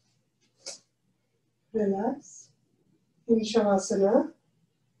 Relax. In Shavasana,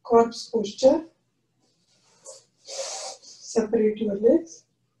 corpse posture. Separate your legs.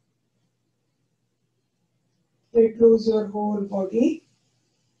 Let loose your whole body.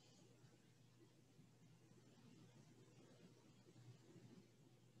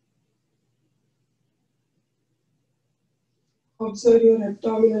 Observe your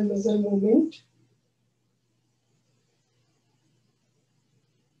abdominal muscle movement.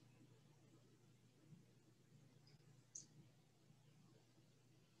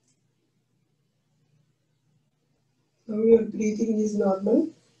 Now your breathing is normal.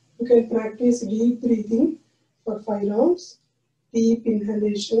 You can practice deep breathing for 5 rounds. Deep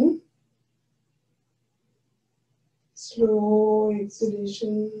inhalation, slow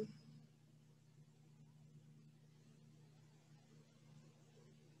exhalation.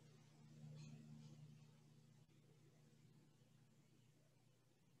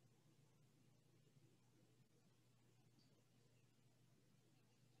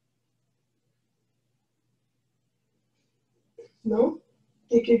 Now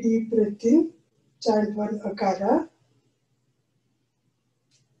take a deep breath in. Chant one akara.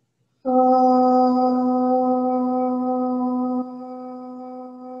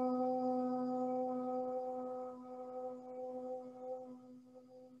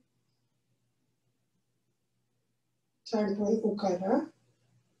 Chant one ukara.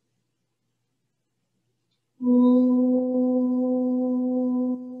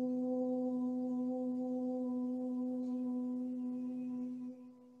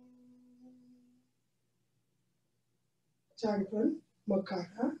 Chant one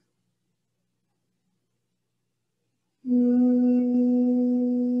makara.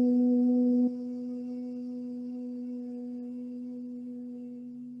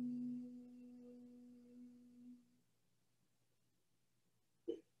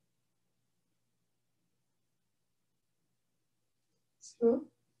 So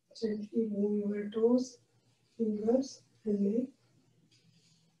gently move your toes, fingers and leg.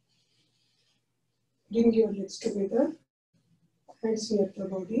 Bring your legs together, hands near the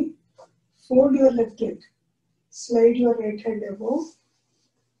body. Fold your left leg. Slide your right hand above.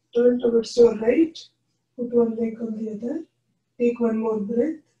 Turn towards your right. Put one leg on the other. Take one more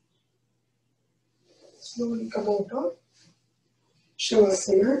breath. Slowly come out of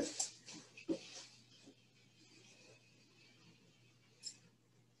Shavasana.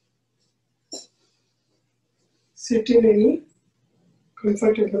 Sit in any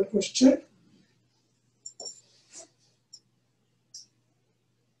comfortable posture.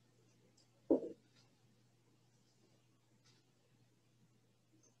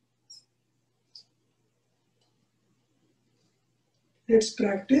 Let's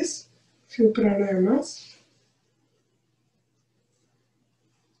practice few pranayamas.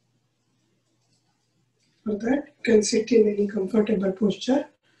 For that, you can sit in any comfortable posture.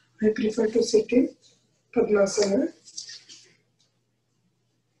 I prefer to sit in Padmasana.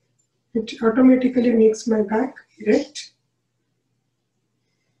 It automatically makes my back erect,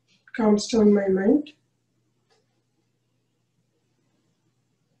 calms down my mind.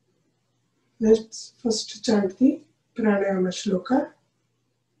 Let's first chant the pranayama shloka.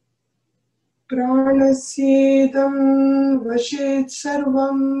 Pranasyedam vashet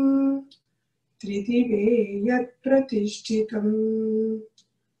sarvam tridive yat pratishtitam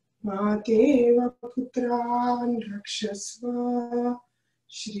mateva putran rakshasva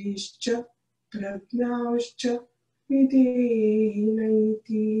shrishcha prajnavascha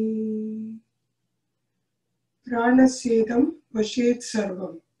videnaiti. Pranasyedam vashet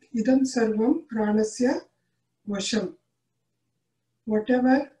sarvam. Idam sarvam pranasya vasham.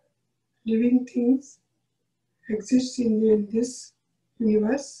 Whatever living things exist in this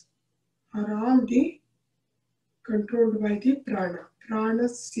universe are all controlled by the prana.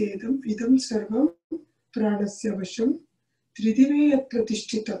 Pranasyedam idam sarvam pranasya vasham. Tridive yat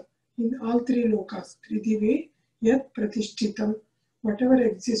pratishtitam. In all 3 lokas. Tridive yat pratishtitam. Whatever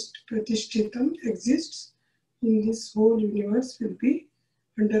exists, pratishtitam exists in this whole universe will be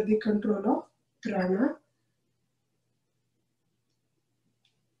under the control of prana.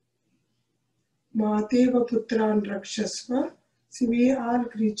 Mateva Putran Rakshasva. See, we all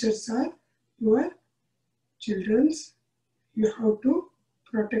creatures are your children's. You have to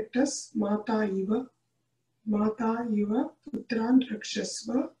protect us. Mata Iva. Mata Iva Putran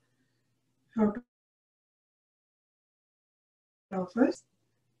Rakshasva. How to offer.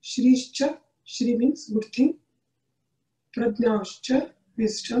 Shrishcha. Shri means good thing. Pradnyascha.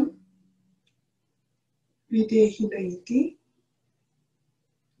 Wisdom. Videhina iti.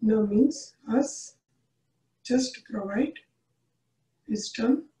 No means us. Just provide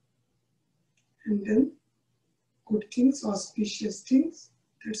wisdom and then good things, auspicious things.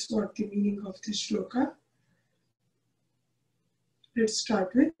 That's what the meaning of this shloka. Let's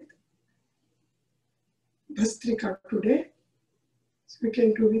start with Bhastrika today. So we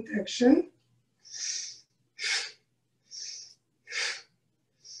can do with action.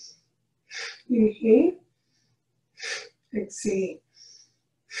 Inhale, exhale.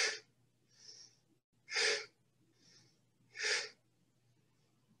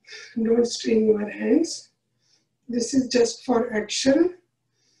 Don't strain your hands. This is just for action.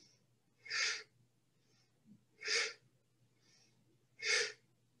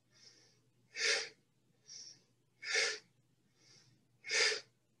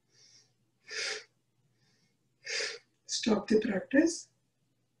 Stop the practice.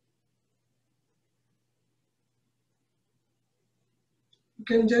 You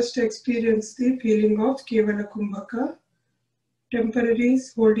can just experience the feeling of Kevala Kumbhaka, temporary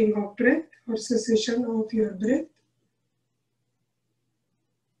holding of breath or cessation of your breath.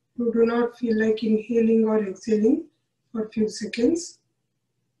 You do not feel like inhaling or exhaling for a few seconds.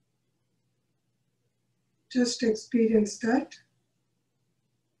 Just experience that.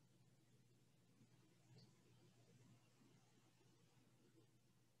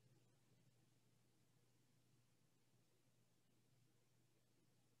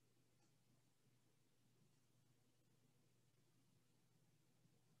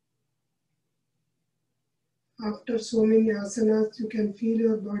 After so many asanas, you can feel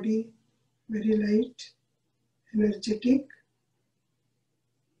your body very light, energetic.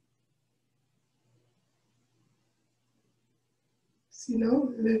 See now,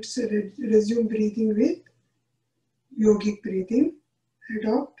 let's resume breathing with yogic breathing.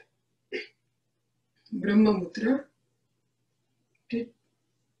 Adopt Brahma Mudra. Here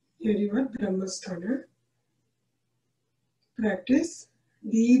you are, Brahmasthana. Practice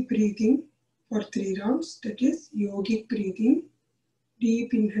deep breathing for 3 rounds. That is yogic breathing.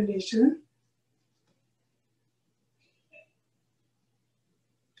 Deep inhalation.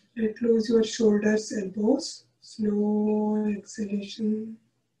 Let loose your shoulders, elbows. Slow exhalation.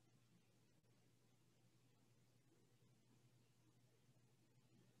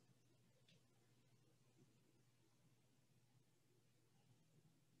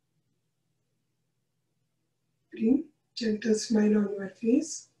 Bring gentle smile on your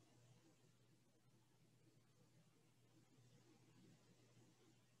face.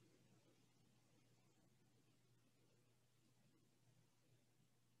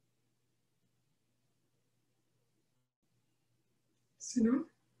 So now,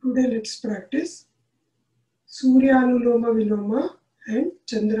 today let's practice Surya Anuloma Viloma and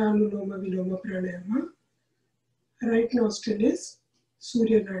Chandra Anuloma Viloma Pranayama. Right nostril is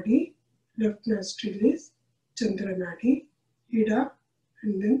Surya Nadi, left nostril is Chandra Nadi, Ida,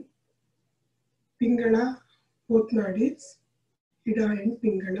 and then Pingala, both nadis, Ida and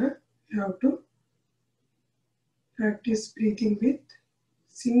Pingala. You have to practice breathing with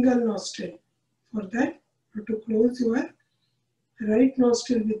single nostril. For that, you have to close your right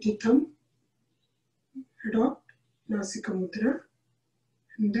nostril with the thumb, adopt Nasika Mudra,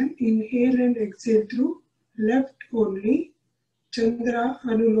 and then inhale and exhale through left only, Chandra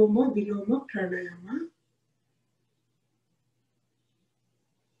Anuloma Viloma Pranayama.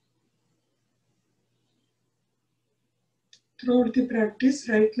 Throughout the practice,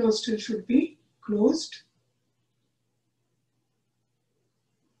 right nostril should be closed.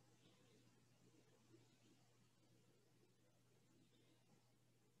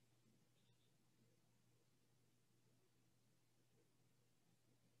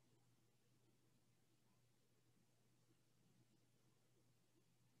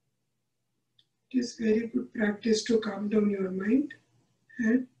 It is very good practice to calm down your mind,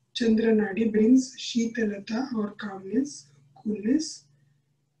 and Chandra Nadi brings Sheetalata or calmness, coolness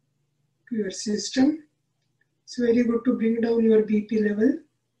to your system. It's very good to bring down your BP level.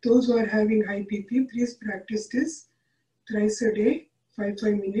 Those who are having high BP, please practice this thrice a day, 5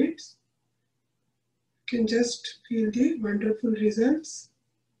 minutes. You can just feel the wonderful results.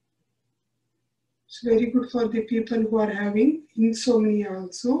 It's very good for the people who are having insomnia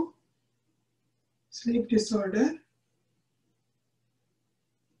also. sleep disorder.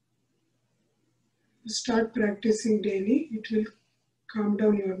 Start practicing daily. It will calm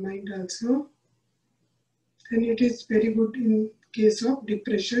down your mind also. And it is very good in case of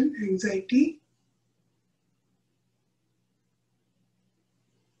depression, anxiety.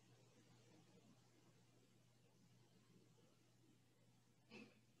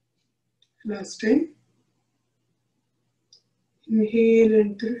 Last time. Inhale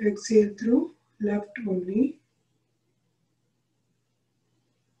and exhale through left only.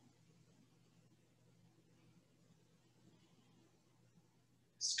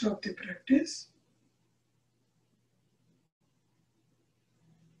 Stop the practice.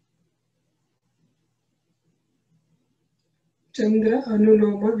 Chandra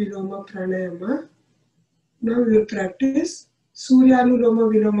Anuloma Viloma Pranayama. Now we will practice Surya Anuloma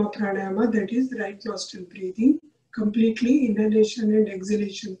Viloma Pranayama, that is right nostril breathing, completely inhalation and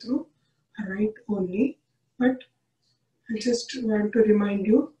exhalation through right only. But I just want to remind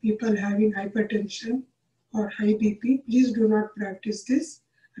you, people having hypertension or high BP, please do not practice this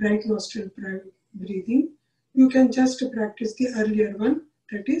right nostril breathing. You can just practice the earlier one,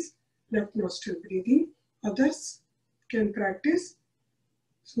 that is left nostril breathing. Others can practice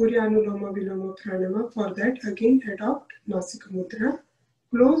Surya Anuloma Viloma Pranayama. For that, again adopt Nasika Mudra.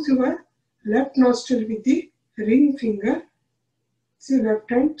 Close your left nostril with the ring finger. See left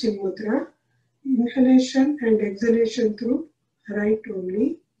hand Chin Mudra. Inhalation and exhalation through right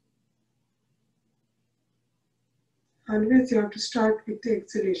only. Always you have to start with the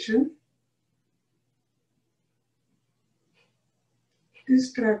exhalation.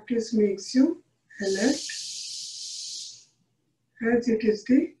 This practice makes you alert. As it is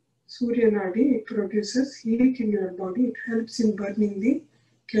the Surya Nadi, it produces heat in your body. It helps in burning the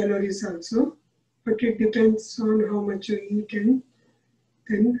calories also. But it depends on how much you eat and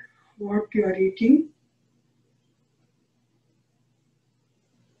then what you are eating.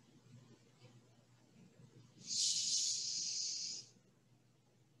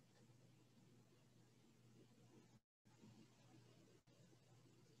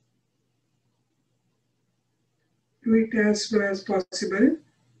 Do it as slow as possible.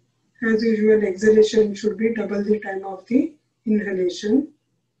 As usual, exhalation should be double the time of the inhalation.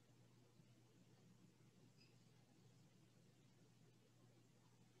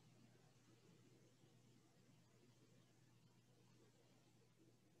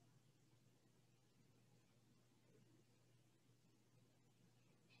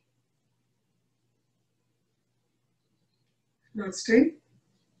 Last time,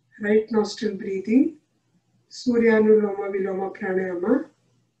 right nostril breathing, Surya Anuloma Viloma Pranayama.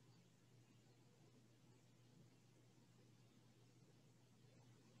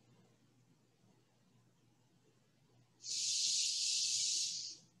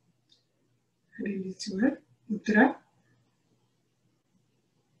 Release your mudra.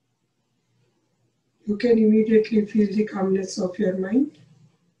 You can immediately feel the calmness of your mind.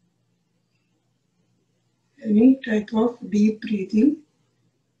 Any type of deep breathing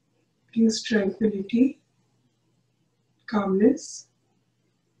brings tranquility, calmness.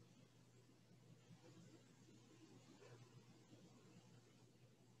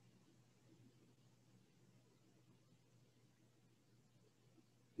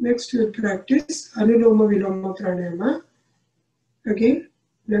 Next, we will practice Anuloma Viloma Pranayama. Again,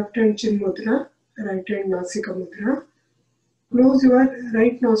 left hand Chin Mudra, right hand Nasika Mudra. Close your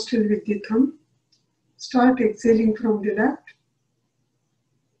right nostril with the thumb. Start exhaling from the left.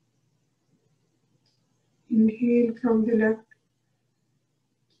 Inhale from the left.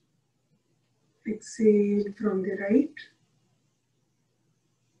 Exhale from the right.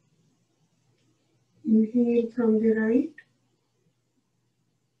 Inhale from the right.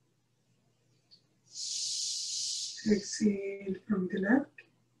 Exhale from the left.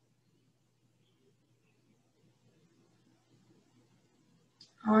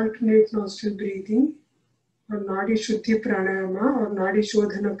 Alternate nostril breathing or Nadi Shuddhi Pranayama or Nadi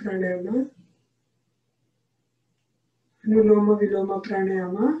Shodhana Pranayama. Anuloma Viloma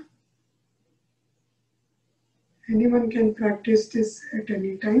Pranayama. Anyone can practice this at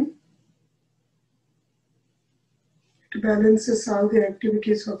any time. It balances all the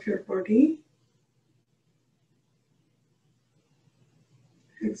activities of your body.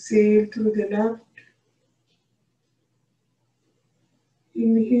 Exhale through the left.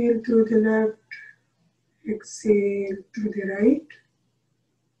 Inhale through the left. Exhale through the right.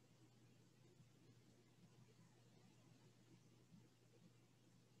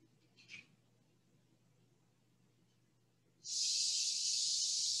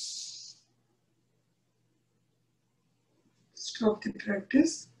 Stop the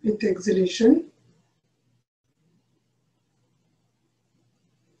practice with exhalation.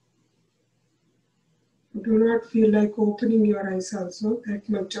 do not feel like opening your eyes also. That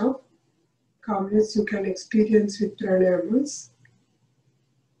much of calmness you can experience with pranayamas.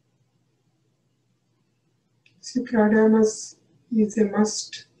 See, pranayamas is a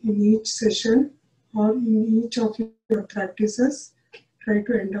must in each session or in each of your practices. Try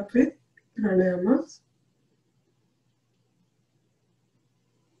to end up with pranayamas.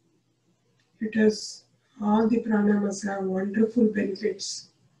 All the pranayamas have wonderful benefits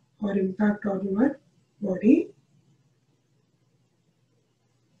or impact on your body.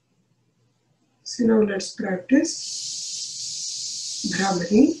 So now let's practice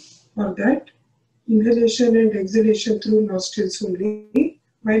Brahmari. For that, inhalation and exhalation through nostrils only.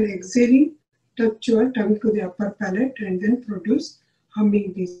 While exhaling, touch your tongue to the upper palate and then produce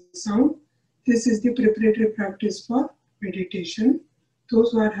humming bee sound. This is the preparatory practice for meditation.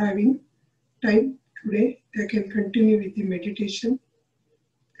 Those who are having time today, they can continue with the meditation.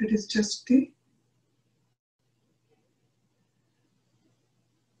 That is just the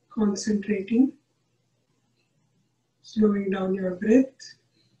concentrating, slowing down your breath.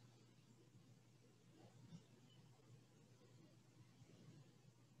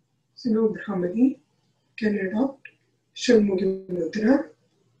 So now Brahmari can adopt Shanmukhi Mudra.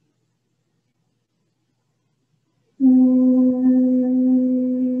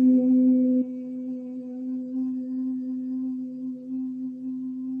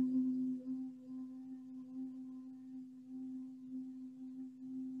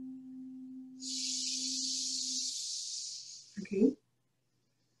 Okay.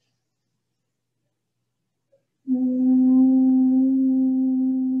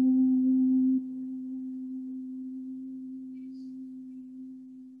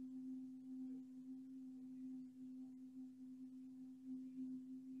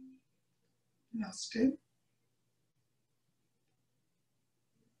 Last time.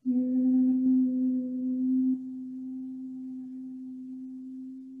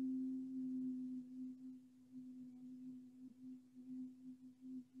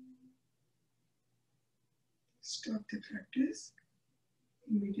 Stop the practice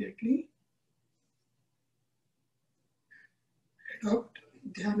immediately. Adopt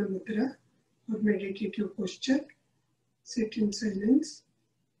Dhyana Mudra or meditative posture. Sit in silence.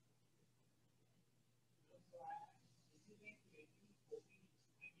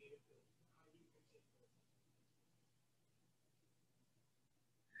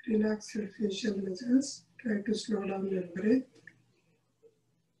 Relax your facial muscles. Try to slow down your breath.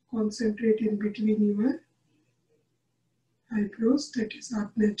 Concentrate in between your eyebrows, that is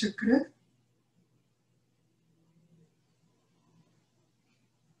Ajna Chakra.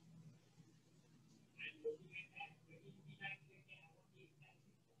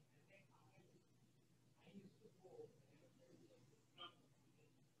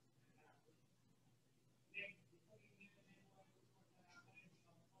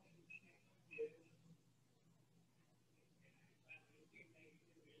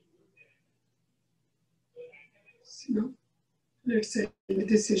 So now, let's end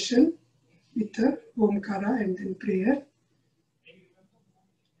this session with the Omkara and then prayer.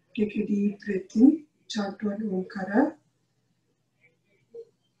 Take a deep breath in, chant one Omkara.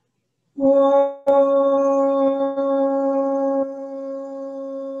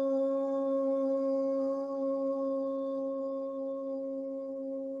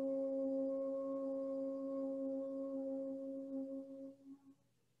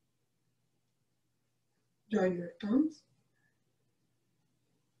 Join your thumbs.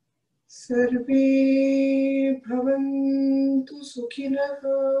 Sarve bhavantu sukhinah.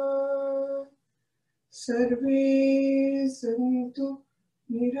 Sarve santu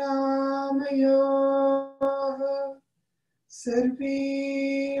niramayah. Sarve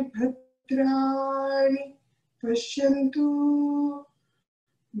bhadrani pashyantu.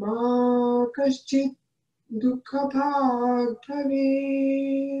 Ma kaschit dukha bhag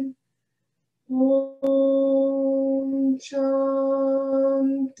bhavet. Om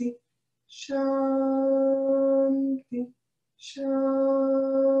Shanti Shanti Shanti.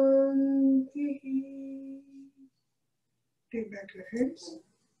 Take back your hands.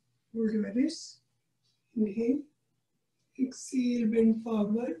 Hold your wrists. Inhale. Exhale, bend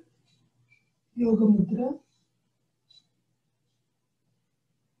forward. Yoga Mudra.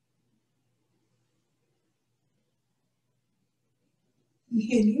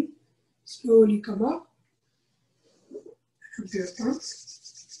 Inhaling. Slowly come up. Rub your thumbs.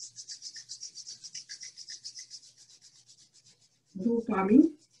 Do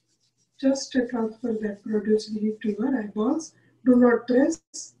palming. Just transfer that produced relief to your eyeballs. Do not press.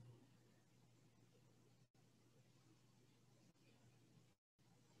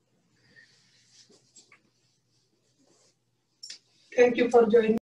 Thank you for joining.